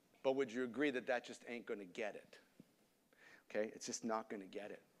 But would you agree that that just ain't going to get it? Okay? It's just not going to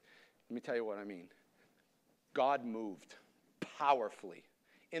get it. Let me tell you what I mean. God moved powerfully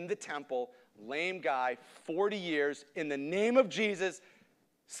in the temple, lame guy, 40 years, in the name of Jesus,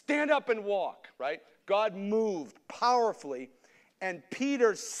 stand up and walk, right? God moved powerfully, and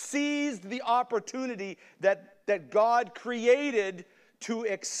Peter seized the opportunity that God created to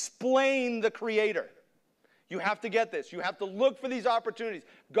explain the Creator. You have to get this. You have to look for these opportunities.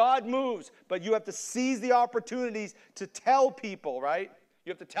 God moves, but you have to seize the opportunities to tell people, right? You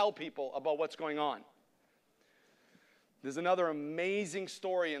have to tell people about what's going on. There's another amazing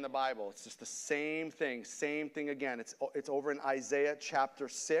story in the Bible. It's just the same thing again. It's over in Isaiah chapter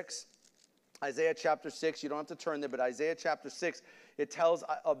 6. Isaiah chapter 6, you don't have to turn there, but Isaiah chapter 6, it tells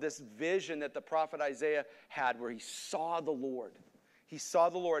of this vision that the prophet Isaiah had where he saw the Lord. He saw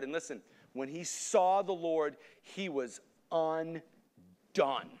the Lord, and listen, when he saw the Lord, he was undone,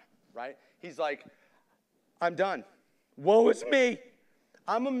 right? He's like, I'm done. Woe is me.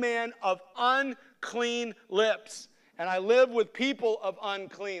 I'm a man of unclean lips. and I live with people of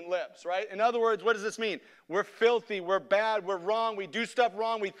unclean lips, right? In other words, what does this mean? We're filthy, we're bad, we're wrong, we do stuff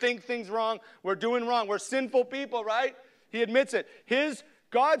wrong, we think things wrong, we're doing wrong. We're sinful people, right? He admits it.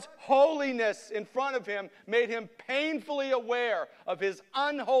 God's holiness in front of him made him painfully aware of his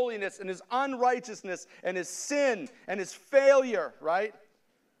unholiness and his unrighteousness and his sin and his failure, right?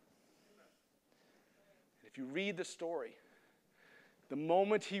 If you read the story, the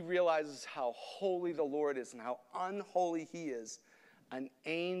moment he realizes how holy the Lord is and how unholy he is, an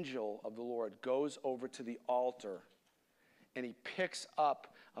angel of the Lord goes over to the altar and he picks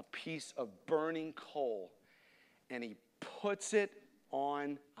up a piece of burning coal and he puts it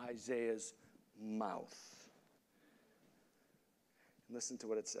on Isaiah's mouth. Listen to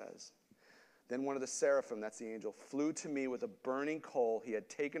what it says. Then one of the seraphim, that's the angel, flew to me with a burning coal he had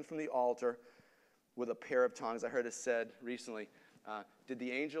taken from the altar with a pair of tongs. I heard it said recently, did the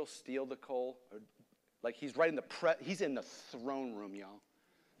angel steal the coal? Or, like he's right in he's in the throne room, y'all.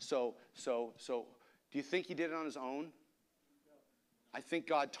 So do you think he did it on his own? I think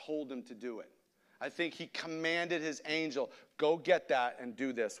God told him to do it. I think he commanded his angel, go get that and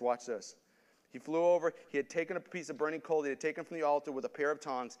do this. Watch this. He flew over. He had taken a piece of burning coal that he had taken from the altar with a pair of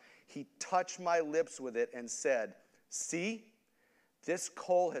tongs. He touched my lips with it and said, see, this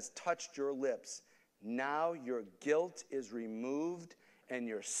coal has touched your lips. Now your guilt is removed and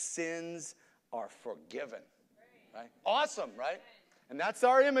your sins are forgiven. Right? Awesome, right? And that's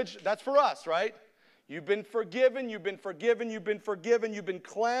our image. That's for us, right? You've been forgiven. You've been forgiven. You've been forgiven. You've been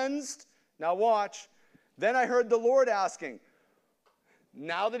cleansed. Now watch. Then I heard the Lord asking,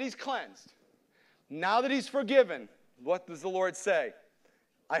 now that he's cleansed, now that he's forgiven, what does the Lord say?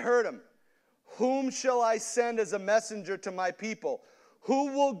 I heard him. Whom shall I send as a messenger to my people?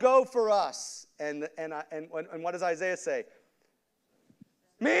 Who will go for us? And what does Isaiah say?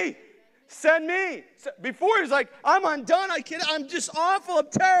 Me. Send me. Before he was like, I'm undone. I'm just awful. I'm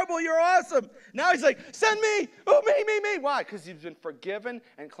terrible. You're awesome. Now he's like, send me. Oh, me. Why? Because he's been forgiven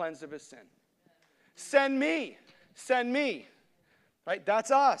and cleansed of his sin. Send me. Send me. Right?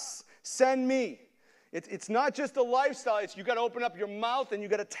 That's us. Send me. It's not just a lifestyle. It's you got to open up your mouth and you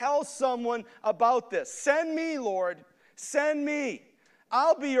got to tell someone about this. Send me, Lord. Send me.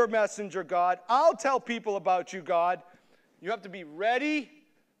 I'll be your messenger, God. I'll tell people about you, God. You have to be ready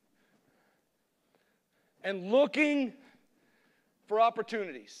and looking for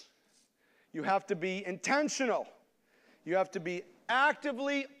opportunities. You have to be intentional. You have to be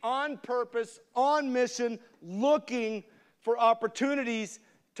actively, on purpose, on mission, looking for opportunities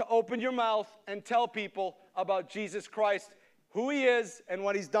to open your mouth and tell people about Jesus Christ, who he is and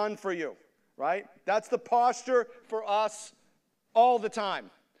what he's done for you, right? That's the posture for us all the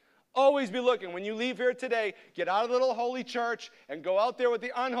time. Always be looking. When you leave here today, get out of the little holy church and go out there with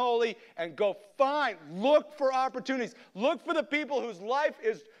the unholy and go look for opportunities. Look for the people whose life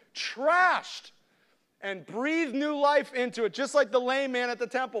is trashed and breathe new life into it, just like the lame man at the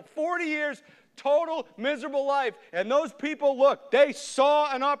temple. 40 years, total miserable life. And those people, look, they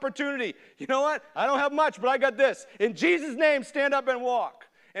saw an opportunity. You know what? I don't have much, but I got this. In Jesus' name, stand up and walk.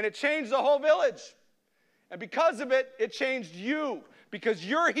 And it changed the whole village. And because of it, it changed you. Because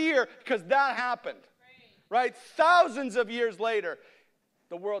you're here because that happened. Right? Thousands of years later,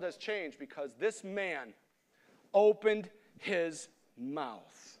 the world has changed because this man opened his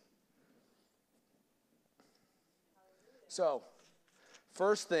mouth. So,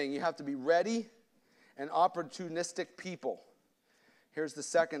 first thing, you have to be ready and opportunistic people. Here's the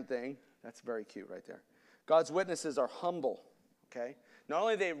second thing. That's very cute right there. God's witnesses are humble. Okay? Not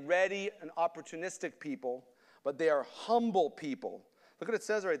only are they ready and opportunistic people, but they are humble people. Look what it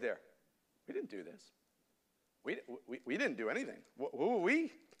says right there. We didn't do this. We didn't do anything. Who were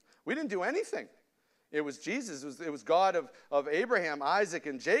we? We didn't do anything. It was Jesus. It was God of Abraham, Isaac,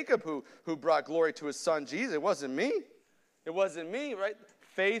 and Jacob who brought glory to his son Jesus. It wasn't me. It wasn't me, right?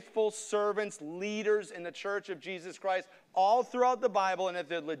 Faithful servants, leaders in the church of Jesus Christ, all throughout the Bible, and if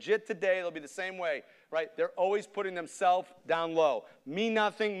they're legit today, they'll be the same way, right? They're always putting themselves down low. Me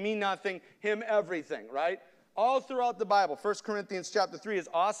nothing, him everything, right? All throughout the Bible. 1 Corinthians chapter 3 is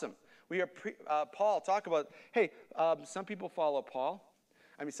awesome. We hear Paul talk about, hey, some people follow Paul.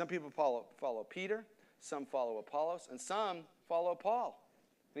 Some people follow Peter. Some follow Apollos. And some follow Paul.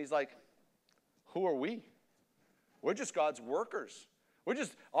 And he's like, who are we? We're just God's workers.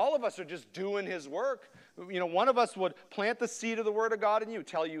 All of us are just doing his work. One of us would plant the seed of the word of God in you,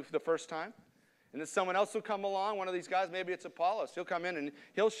 tell you the first time. And then someone else will come along, one of these guys, maybe it's Apollos. He'll come in and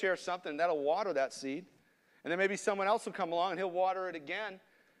he'll share something, and that'll water that seed. And then maybe someone else will come along and he'll water it again.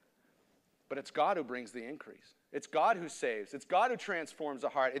 But it's God who brings the increase. It's God who saves. It's God who transforms a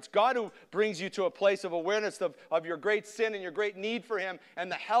heart. It's God who brings you to a place of awareness of your great sin and your great need for him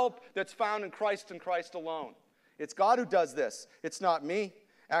and the help that's found in Christ and Christ alone. It's God who does this. It's not me.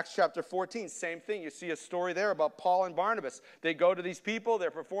 Acts chapter 14, same thing. You see a story there about Paul and Barnabas. They go to these people.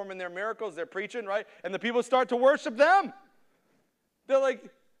 They're performing their miracles. They're preaching, right? And the people start to worship them. They're like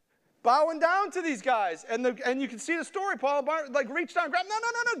bowing down to these guys. And you can see the story. Paul and Barnabas like reach down and grab,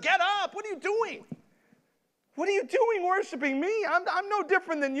 no, get up. What are you doing? What are you doing worshiping me? I'm no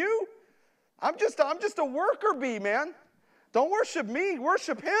different than you. I'm just a worker bee, man. Don't worship me.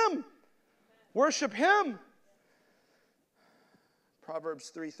 Worship him. Worship him.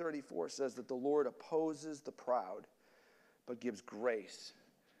 Proverbs 3:34 says that the Lord opposes the proud, but gives grace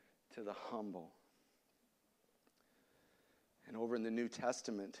to the humble. And over in the New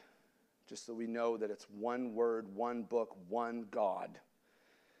Testament, just so we know that it's one word, one book, one God,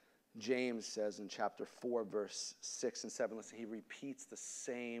 James says in chapter 4, verse 6 and 7, listen, he repeats the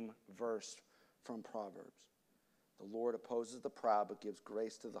same verse from Proverbs. The Lord opposes the proud, but gives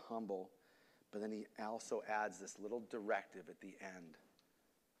grace to the humble. But then he also adds this little directive at the end.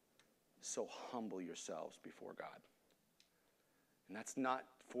 So humble yourselves before God. And that's not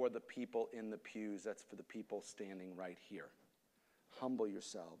for the people in the pews. That's for the people standing right here. Humble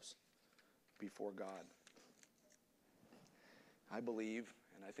yourselves before God. I believe,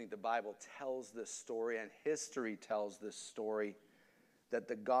 and I think the Bible tells this story, and history tells this story, that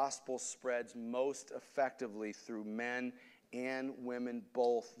the gospel spreads most effectively through men and women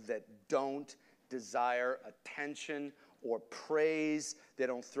both that don't desire attention or praise. They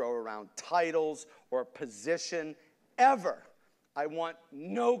don't throw around titles or position ever. I want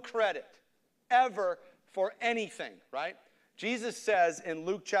no credit ever for anything, right? Jesus says in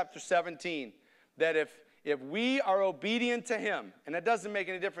Luke chapter 17 that if we are obedient to him, and it doesn't make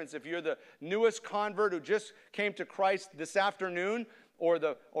any difference if you're the newest convert who just came to Christ this afternoon, or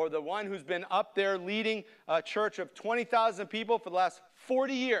the one who's been up there leading a church of 20,000 people for the last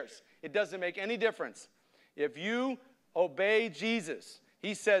 40 years. It doesn't make any difference. If you obey Jesus,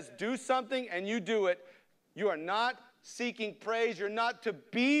 he says do something and you do it. You are not seeking praise. You're not to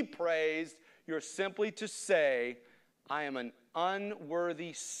be praised. You're simply to say, I am an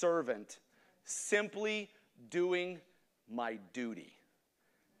unworthy servant, simply doing my duty.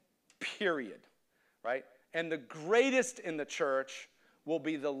 Period. Right? And the greatest in the church will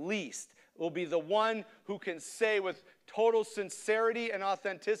be the least, will be the one who can say with total sincerity and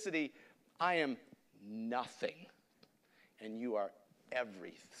authenticity, I am nothing, and you are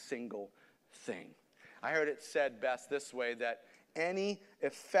every single thing. I heard it said best this way, that any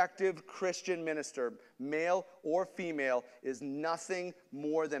effective Christian minister, male or female, is nothing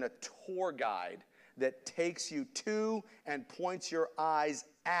more than a tour guide that takes you to and points your eyes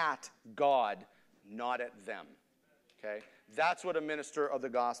at God, not at them. Okay? That's what a minister of the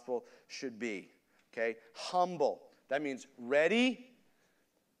gospel should be. Okay? Humble. That means ready,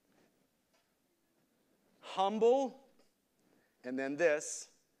 humble, and then this.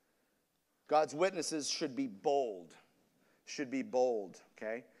 God's witnesses should be bold. Should be bold.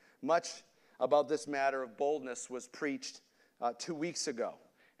 Okay? Much about this matter of boldness was preached 2 weeks ago.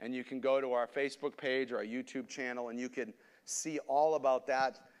 And you can go to our Facebook page or our YouTube channel and you can see all about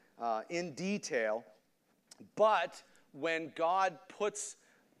that in detail. But when God puts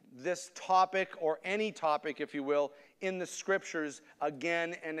this topic, or any topic, if you will, in the scriptures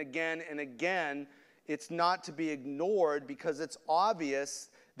again and again and again, it's not to be ignored, because it's obvious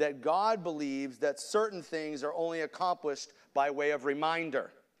that God believes that certain things are only accomplished by way of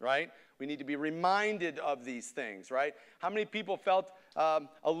reminder, right? We need to be reminded of these things, right? How many people felt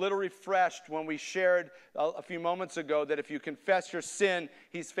a little refreshed when we shared a few moments ago that if you confess your sin,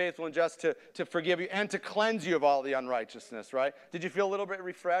 he's faithful and just to forgive you and to cleanse you of all the unrighteousness, right? Did you feel a little bit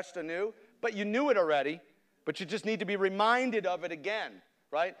refreshed anew? But you knew it already, but you just need to be reminded of it again,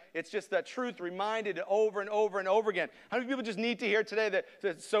 right? It's just that truth reminded over and over and over again. How many people just need to hear today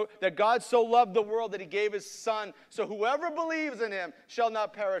that God so loved the world that he gave his son, so whoever believes in him shall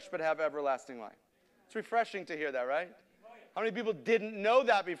not perish but have everlasting life? It's refreshing to hear that, right? How many people didn't know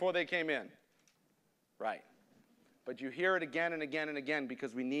that before they came in? Right. But you hear it again and again and again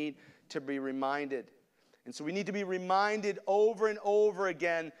because we need to be reminded. And so we need to be reminded over and over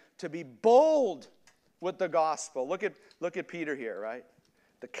again to be bold with the gospel. Look at Peter here, right?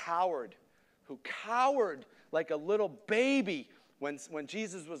 The coward who cowered like a little baby when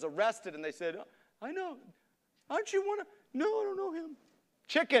Jesus was arrested and they said, I know. Aren't you one of? No, I don't know him.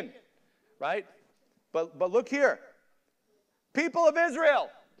 Chicken, right? But look here. People of Israel.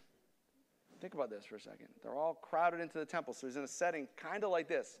 Think about this for a second. They're all crowded into the temple. So he's in a setting kind of like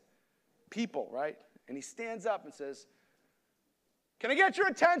this. People, right? And he stands up and says, "Can I get your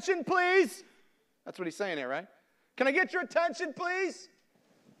attention, please?" That's what he's saying here, right? "Can I get your attention, please?"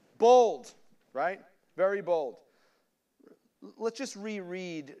 Bold, right? Very bold. Let's just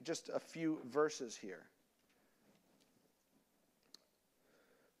reread just a few verses here.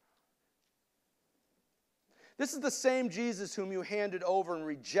 This is the same Jesus whom you handed over and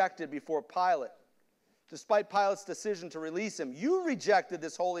rejected before Pilate. Despite Pilate's decision to release him, you rejected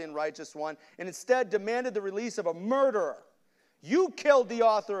this holy and righteous one and instead demanded the release of a murderer. You killed the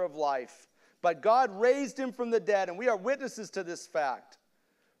author of life, but God raised him from the dead, and we are witnesses to this fact.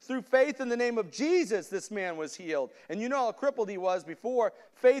 Through faith in the name of Jesus, this man was healed. And you know how crippled he was before.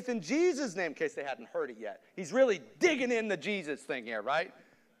 Faith in Jesus' name, in case they hadn't heard it yet. He's really digging in the Jesus thing here, right?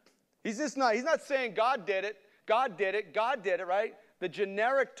 He's not saying God did it. God did it. God did it, right? The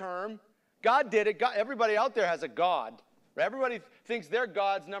generic term, God did it. God, everybody out there has a God. Right? Everybody thinks their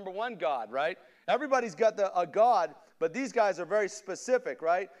God's number one God, right? Everybody's got a God, but these guys are very specific,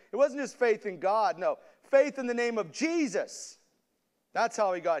 right? It wasn't just faith in God. No, faith in the name of Jesus. That's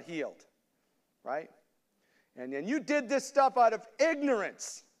how he got healed, right? And you did this stuff out of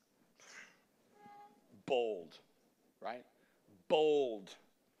ignorance. Bold, right? Bold.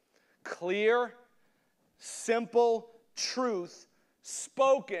 Clear, simple truth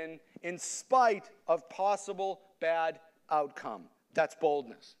spoken in spite of possible bad outcome. That's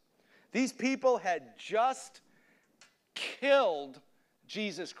boldness. These people had just killed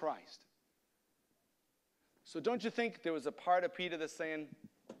Jesus Christ. So don't you think there was a part of Peter that's saying,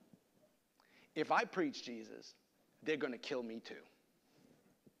 if I preach Jesus, they're going to kill me too?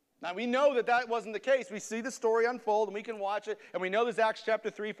 Now, we know that wasn't the case. We see the story unfold, and we can watch it, and we know there's Acts chapter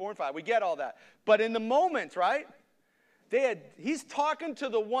 3, 4, and 5. We get all that. But in the moment, right, he's talking to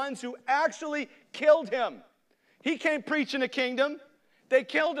the ones who actually killed him. He came preaching a kingdom. They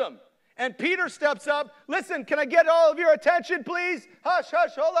killed him. And Peter steps up. "Listen, can I get all of your attention, please? Hush,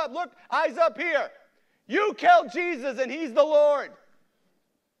 hush, hold up. Look, eyes up here. You killed Jesus, and he's the Lord."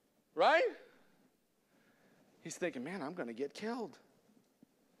 Right? He's thinking, man, I'm going to get killed.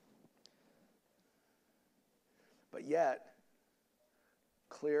 But yet,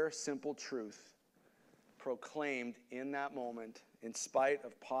 clear, simple truth proclaimed in that moment, in spite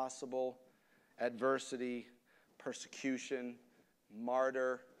of possible adversity, persecution,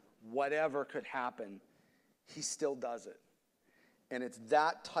 martyr, whatever could happen, he still does it. And it's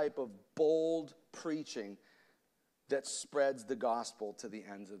that type of bold preaching that spreads the gospel to the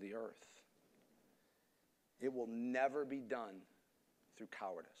ends of the earth. It will never be done through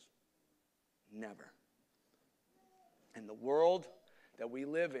cowardice. Never. And the world that we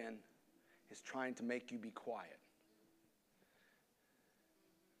live in is trying to make you be quiet.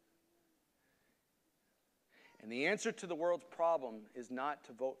 And the answer to the world's problem is not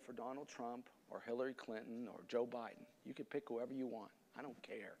to vote for Donald Trump or Hillary Clinton or Joe Biden. You can pick whoever you want. I don't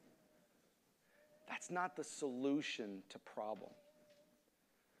care. That's not the solution to problem.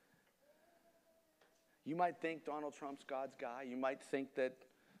 You might think Donald Trump's God's guy. You might think that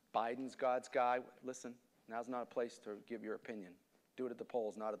Biden's God's guy. Listen, now's not a place to give your opinion. Do it at the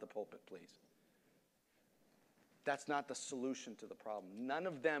polls, not at the pulpit, please. That's not the solution to the problem. None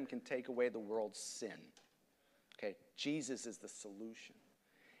of them can take away the world's sin. Okay, Jesus is the solution.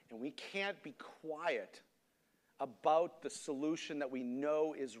 And we can't be quiet about the solution that we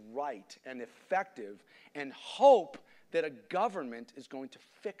know is right and effective and hope that a government is going to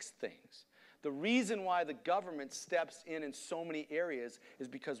fix things. The reason why the government steps in so many areas is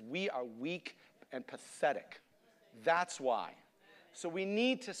because we are weak and pathetic. That's why. So we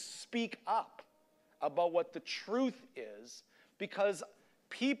need to speak up about what the truth is, because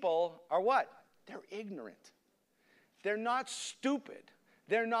people are what? They're ignorant. They're not stupid.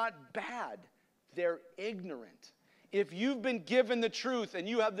 They're not bad. They're ignorant. If you've been given the truth and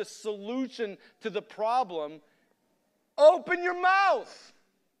you have the solution to the problem, open your mouth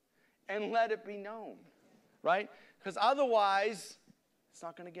and let it be known, right? Because otherwise, it's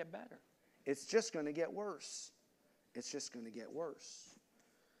not going to get better. It's just going to get worse. It's just going to get worse.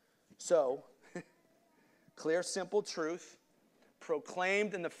 So, clear, simple truth,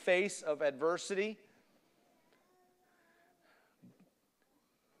 proclaimed in the face of adversity.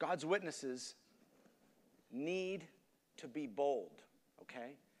 God's witnesses need to be bold,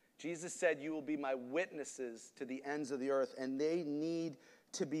 okay? Jesus said, "You will be my witnesses to the ends of the earth," and they need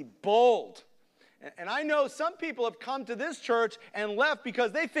to be bold. And I know some people have come to this church and left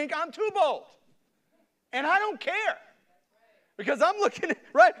because they think I'm too bold. And I don't care. Because I'm looking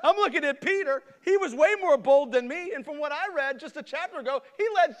at Peter. He was way more bold than me. And from what I read just a chapter ago, he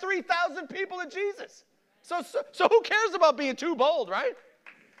led 3,000 people to Jesus. So who cares about being too bold, right?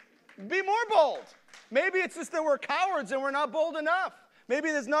 Be more bold. Maybe it's just that we're cowards and we're not bold enough. Maybe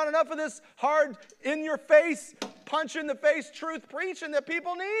there's not enough of this hard, in-your-face, punch-in-the-face truth preaching that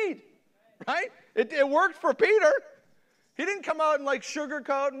people need, right? It worked for Peter. He didn't come out and like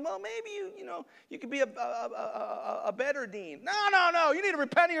sugarcoat, and well, maybe you could be a better dean. No. You need to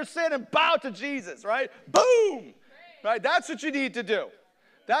repent of your sin and bow to Jesus, right? Boom! Right? That's what you need to do.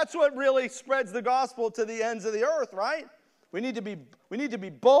 That's what really spreads the gospel to the ends of the earth, right? We need to be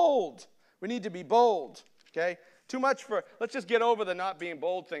bold. We need to be bold, okay? Too much for, let's just get over the not being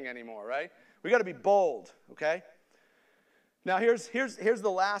bold thing anymore, right? We got to be bold, okay? Now here's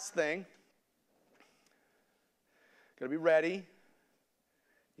the last thing. Got to be ready.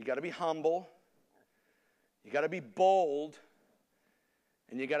 You got to be humble. You got to be bold,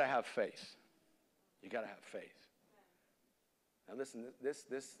 and you got to have faith. You got to have faith. Now listen, this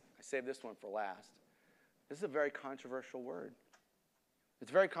I saved this one for last. This is a very controversial word. It's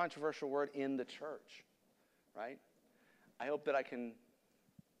a very controversial word in the church, right? I hope that I can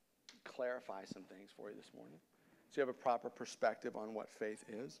clarify some things for you this morning so you have a proper perspective on what faith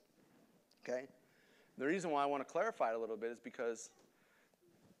is, okay? The reason why I want to clarify it a little bit is because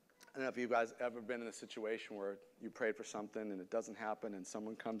I don't know if you guys ever been in a situation where you prayed for something and it doesn't happen and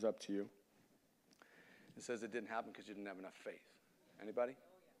someone comes up to you and says it didn't happen because you didn't have enough faith. Anybody?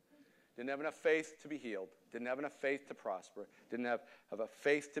 Didn't have enough faith to be healed. Didn't have enough faith to prosper. Didn't have a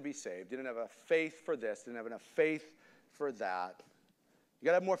faith to be saved. Didn't have a faith for this. Didn't have enough faith for that. You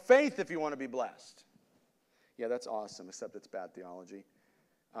got to have more faith if you want to be blessed. Yeah, that's awesome, except it's bad theology.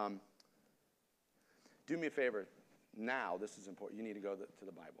 Do me a favor. Now, this is important. You need to go to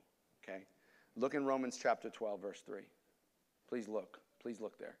the Bible, okay? Look in Romans chapter 12, verse 3. Please look. Please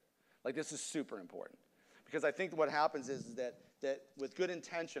look there. Like, this is super important. Because I think what happens is that with good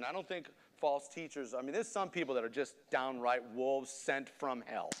intention, I don't think false teachers, I mean, there's some people that are just downright wolves sent from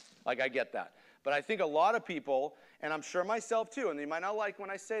hell. Like, I get that. But I think a lot of people, and I'm sure myself too, and you might not like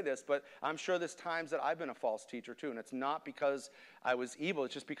when I say this, but I'm sure there's times that I've been a false teacher too, and it's not because I was evil,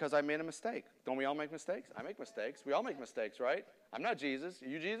 it's just because I made a mistake. Don't we all make mistakes? I make mistakes. We all make mistakes, right? I'm not Jesus. Are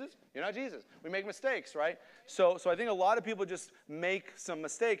you Jesus? You're not Jesus. We make mistakes, right? So I think a lot of people just make some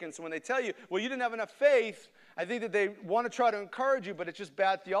mistake, and so when they tell you, well, you didn't have enough faith, I think that they want to try to encourage you, but it's just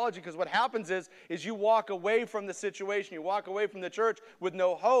bad theology, because what happens is you walk away from the situation, you walk away from the church with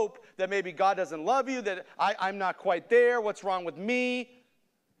no hope that maybe God doesn't love you, that I'm not quite there, what's wrong with me?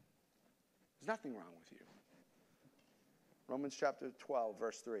 There's nothing wrong with you. Romans chapter 12,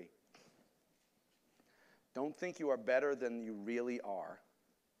 verse 3. Don't think you are better than you really are.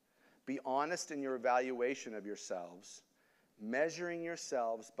 Be honest in your evaluation of yourselves, measuring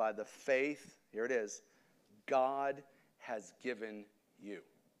yourselves by the faith, here it is, God has given you.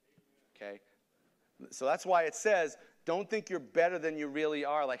 Okay? So that's why it says, don't think you're better than you really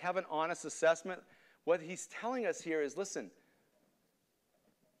are. Like, have an honest assessment. What he's telling us here is, listen,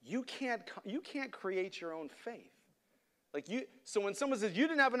 you can't create your own faith. So when someone says you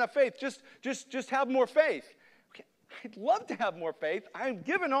didn't have enough faith, just have more faith. Okay, I'd love to have more faith. I'm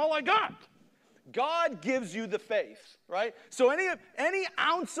giving all I got. God gives you the faith, right? So any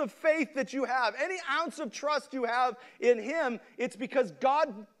ounce of faith that you have, any ounce of trust you have in him, it's because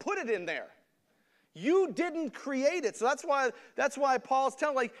God put it in there. You didn't create it. So that's why Paul's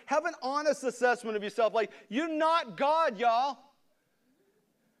telling, have an honest assessment of yourself. You're not God, y'all.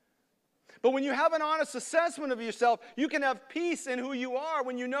 But when you have an honest assessment of yourself, you can have peace in who you are.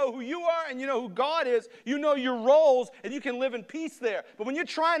 When you know who you are and you know who God is, you know your roles, and you can live in peace there. But when you're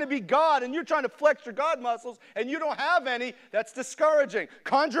trying to be God and you're trying to flex your God muscles and you don't have any, that's discouraging.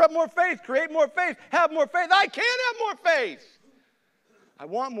 Conjure up more faith, create more faith, have more faith. I can't have more faith. I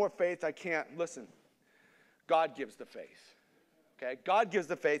want more faith. I can't. Listen, God gives the faith. Okay? God gives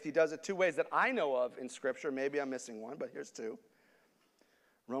the faith. He does it two ways that I know of in Scripture. Maybe I'm missing one, but here's two.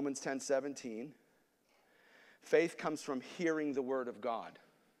 Romans 10:17, faith comes from hearing the word of God.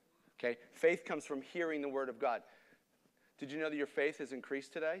 Okay? Faith comes from hearing the word of God. Did you know that your faith has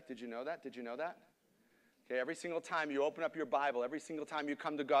increased today? Did you know that? Did you know that? Okay, every single time you open up your Bible, every single time you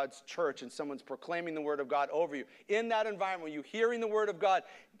come to God's church and someone's proclaiming the word of God over you, in that environment where you're hearing the word of God,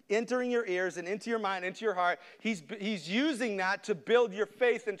 entering your ears and into your mind, into your heart, he's using that to build your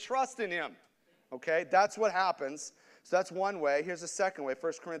faith and trust in him. Okay? That's what happens. So that's one way. Here's the second way,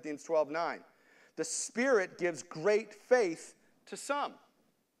 1 Corinthians 12:9. The Spirit gives great faith to some.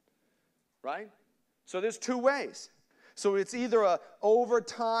 Right? So there's two ways. So it's either over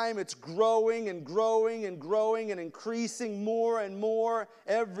time, it's growing and growing and growing and increasing more and more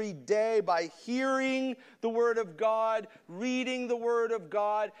every day by hearing the Word of God, reading the Word of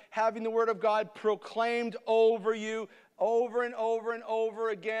God, having the Word of God proclaimed over you over and over and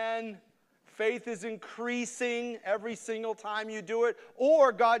over again. faith is increasing every single time you do it,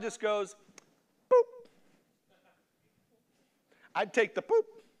 or God just goes, boop. I'd take the boop.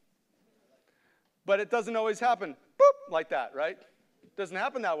 But it doesn't always happen, boop, like that, right? It doesn't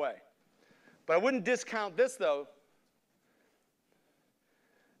happen that way. But I wouldn't discount this, though,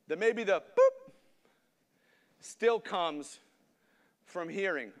 that maybe the boop still comes from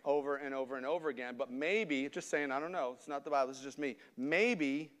hearing over and over and over again. But maybe, just saying, I don't know, it's not the Bible, this is just me.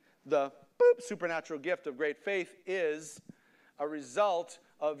 Maybe the boop supernatural gift of great faith is a result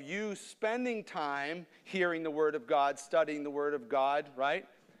of you spending time hearing the Word of God, studying the Word of God, right?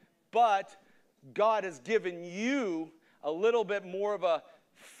 But God has given you a little bit more of a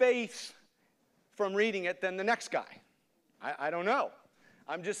faith from reading it than the next guy. I don't know.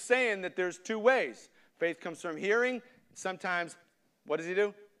 I'm just saying that there's two ways. Faith comes from hearing. Sometimes, what does he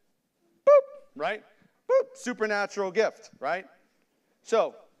do? Boop, right? Boop, supernatural gift, right?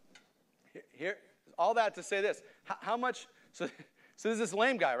 So, here, all that to say this. How much, so there's this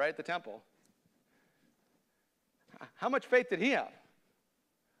lame guy, right, at the temple. How much faith did he have?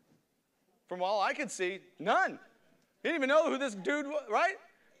 From all I could see, none. He didn't even know who this dude was, right?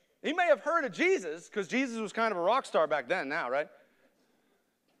 He may have heard of Jesus, because Jesus was kind of a rock star back then now, right?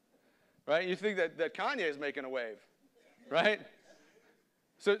 Right? You think that Kanye is making a wave, right?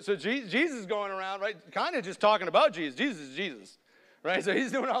 So Jesus is going around, right? Kanye just talking about Jesus. Jesus is Jesus, right? So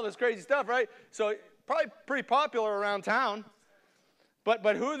he's doing all this crazy stuff, right? So probably pretty popular around town.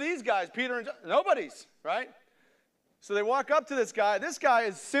 But who are these guys? Peter and John? Nobody's, right? So they walk up to this guy. This guy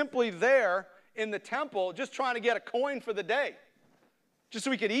is simply there in the temple just trying to get a coin for the day, just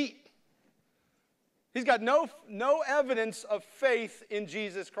so he could eat. He's got no evidence of faith in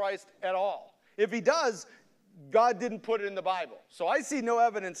Jesus Christ at all. If he does, God didn't put it in the Bible. So I see no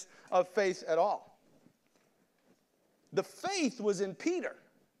evidence of faith at all. The faith was in Peter.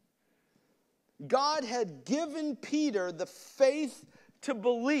 God had given Peter the faith to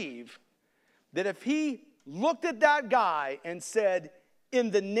believe that if he looked at that guy and said,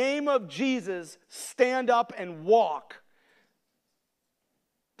 in the name of Jesus, stand up and walk,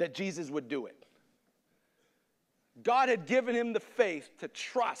 that Jesus would do it. God had given him the faith to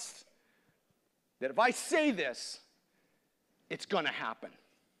trust that if I say this, it's going to happen.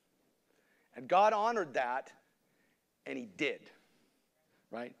 And God honored that, and he did.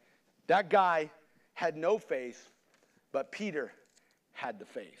 Right? That guy had no faith, but Peter had the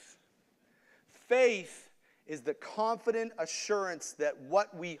faith. Faith is the confident assurance that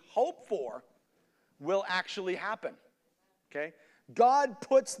what we hope for will actually happen. Okay? God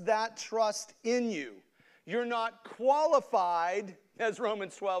puts that trust in you. You're not qualified, as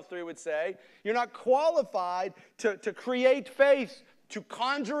Romans 12:3 would say, you're not qualified to create faith, to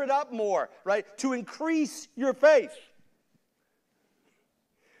conjure it up more, right? To increase your faith.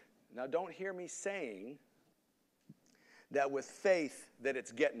 Now, don't hear me saying that with faith that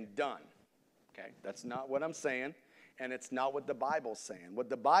it's getting done. Okay? That's not what I'm saying, and it's not what the Bible's saying. What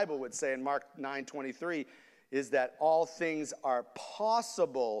the Bible would say in Mark 9:23 is that all things are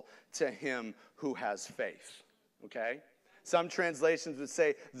possible to him who has faith. Okay? Some translations would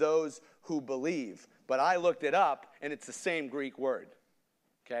say those who believe, but I looked it up, and it's the same Greek word.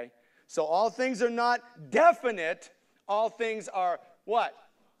 Okay? So all things are not definite. All things are what?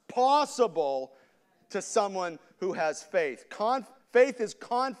 Possible to someone who has faith. Faith is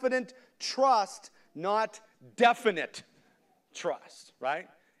confident trust, not definite trust, right?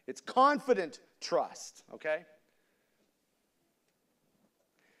 It's confident trust, okay?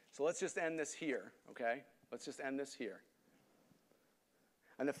 So let's just end this here, okay? Let's just end this here.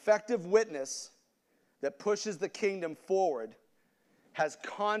 An effective witness that pushes the kingdom forward has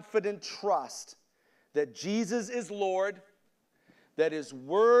confident trust that Jesus is Lord, that his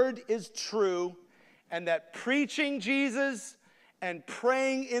word is true, and that preaching Jesus and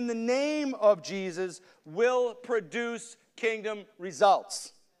praying in the name of Jesus will produce kingdom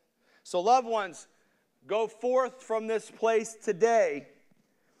results. So, loved ones, go forth from this place today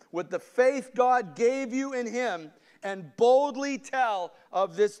with the faith God gave you in him and boldly tell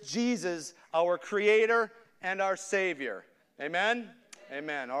of this Jesus, our Creator and our Savior. Amen?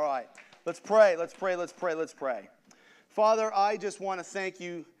 Amen. All right. Let's pray. Let's pray. Let's pray. Let's pray. Father, I just want to thank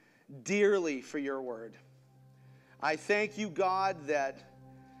you dearly for your word. I thank you, God, that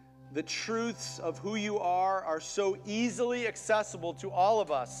the truths of who you are so easily accessible to all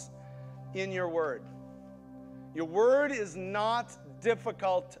of us in your word. Your word is not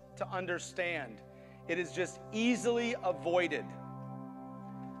difficult to understand. It is just easily avoided.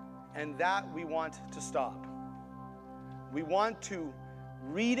 And that we want to stop. We want to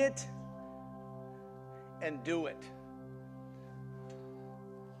read it and do it.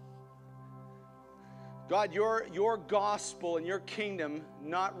 God, your gospel and your kingdom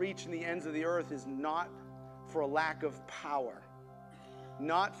not reaching the ends of the earth is not for a lack of power,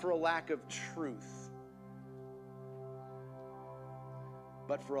 not for a lack of truth,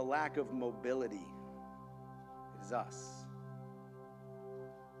 but for a lack of mobility. It is us.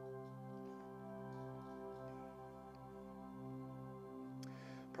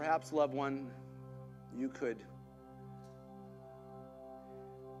 Perhaps, loved one, you could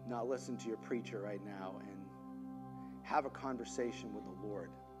not listen to your preacher right now and have a conversation with the Lord.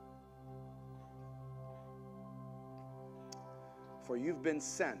 For you've been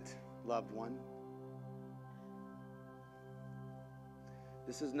sent, loved one.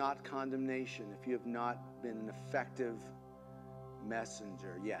 This is not condemnation if you have not been an effective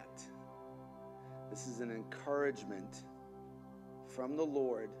messenger yet. This is an encouragement from the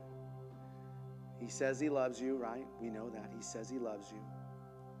Lord. He says he loves you, right? We know that. He says he loves you.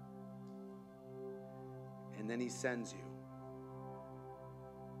 And then he sends you.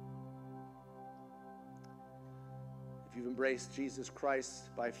 If you've embraced Jesus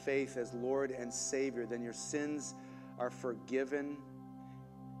Christ by faith as Lord and Savior, then your sins are forgiven.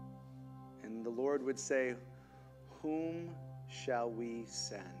 And the Lord would say, whom shall we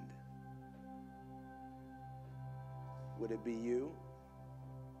send? Would it be you?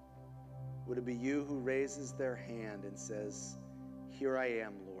 Would it be you who raises their hand and says, here I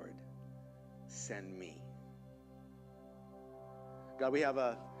am, Lord, send me? God, we have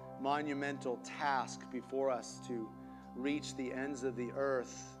a monumental task before us to reach the ends of the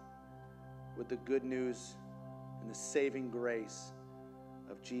earth with the good news and the saving grace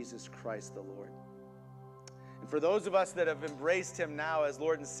of Jesus Christ the Lord. And for those of us that have embraced him now as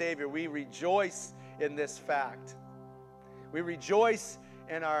Lord and Savior, we rejoice in this fact. We rejoice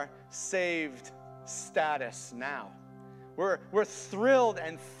in our saved status now. We're thrilled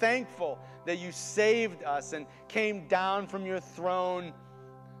and thankful that you saved us and came down from your throne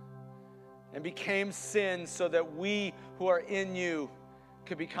and became sin so that we who are in you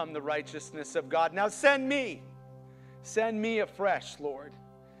could become the righteousness of God. Now send me. Send me afresh, Lord.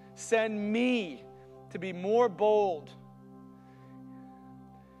 Send me to be more bold.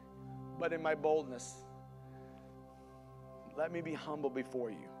 But in my boldness, let me be humble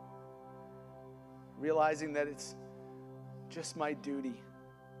before you, realizing that it's just my duty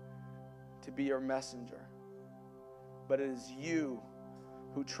to be your messenger, but it is you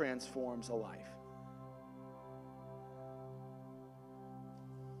who transforms a life.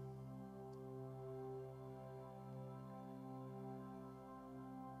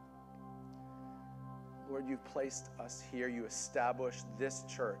 Lord, you've placed us here. You established this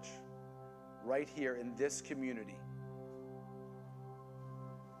church right here in this community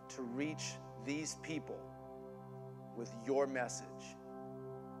to reach these people with your message.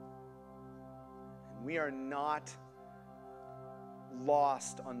 And we are not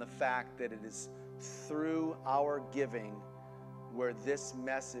lost on the fact that it is through our giving where this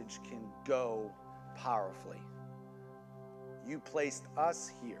message can go powerfully. You placed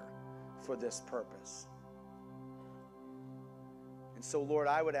us here for this purpose. And so, Lord,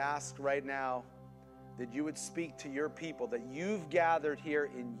 I would ask right now that you would speak to your people, that you've gathered here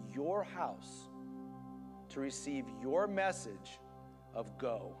in your house to receive your message of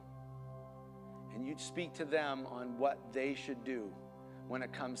go. And you'd speak to them on what they should do when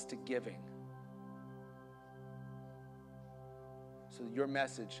it comes to giving, so that your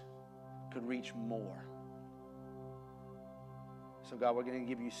message could reach more. So God, we're going to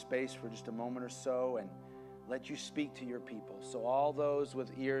give you space for just a moment or so and let you speak to your people. So all those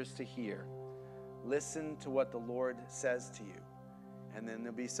with ears to hear, listen to what the Lord says to you. And then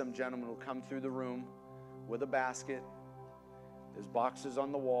there'll be some gentlemen who will come through the room with a basket. There's boxes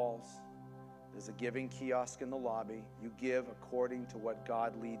on the walls. There's a giving kiosk in the lobby. You give according to what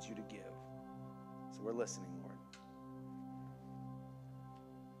God leads you to give. So we're listening, Lord.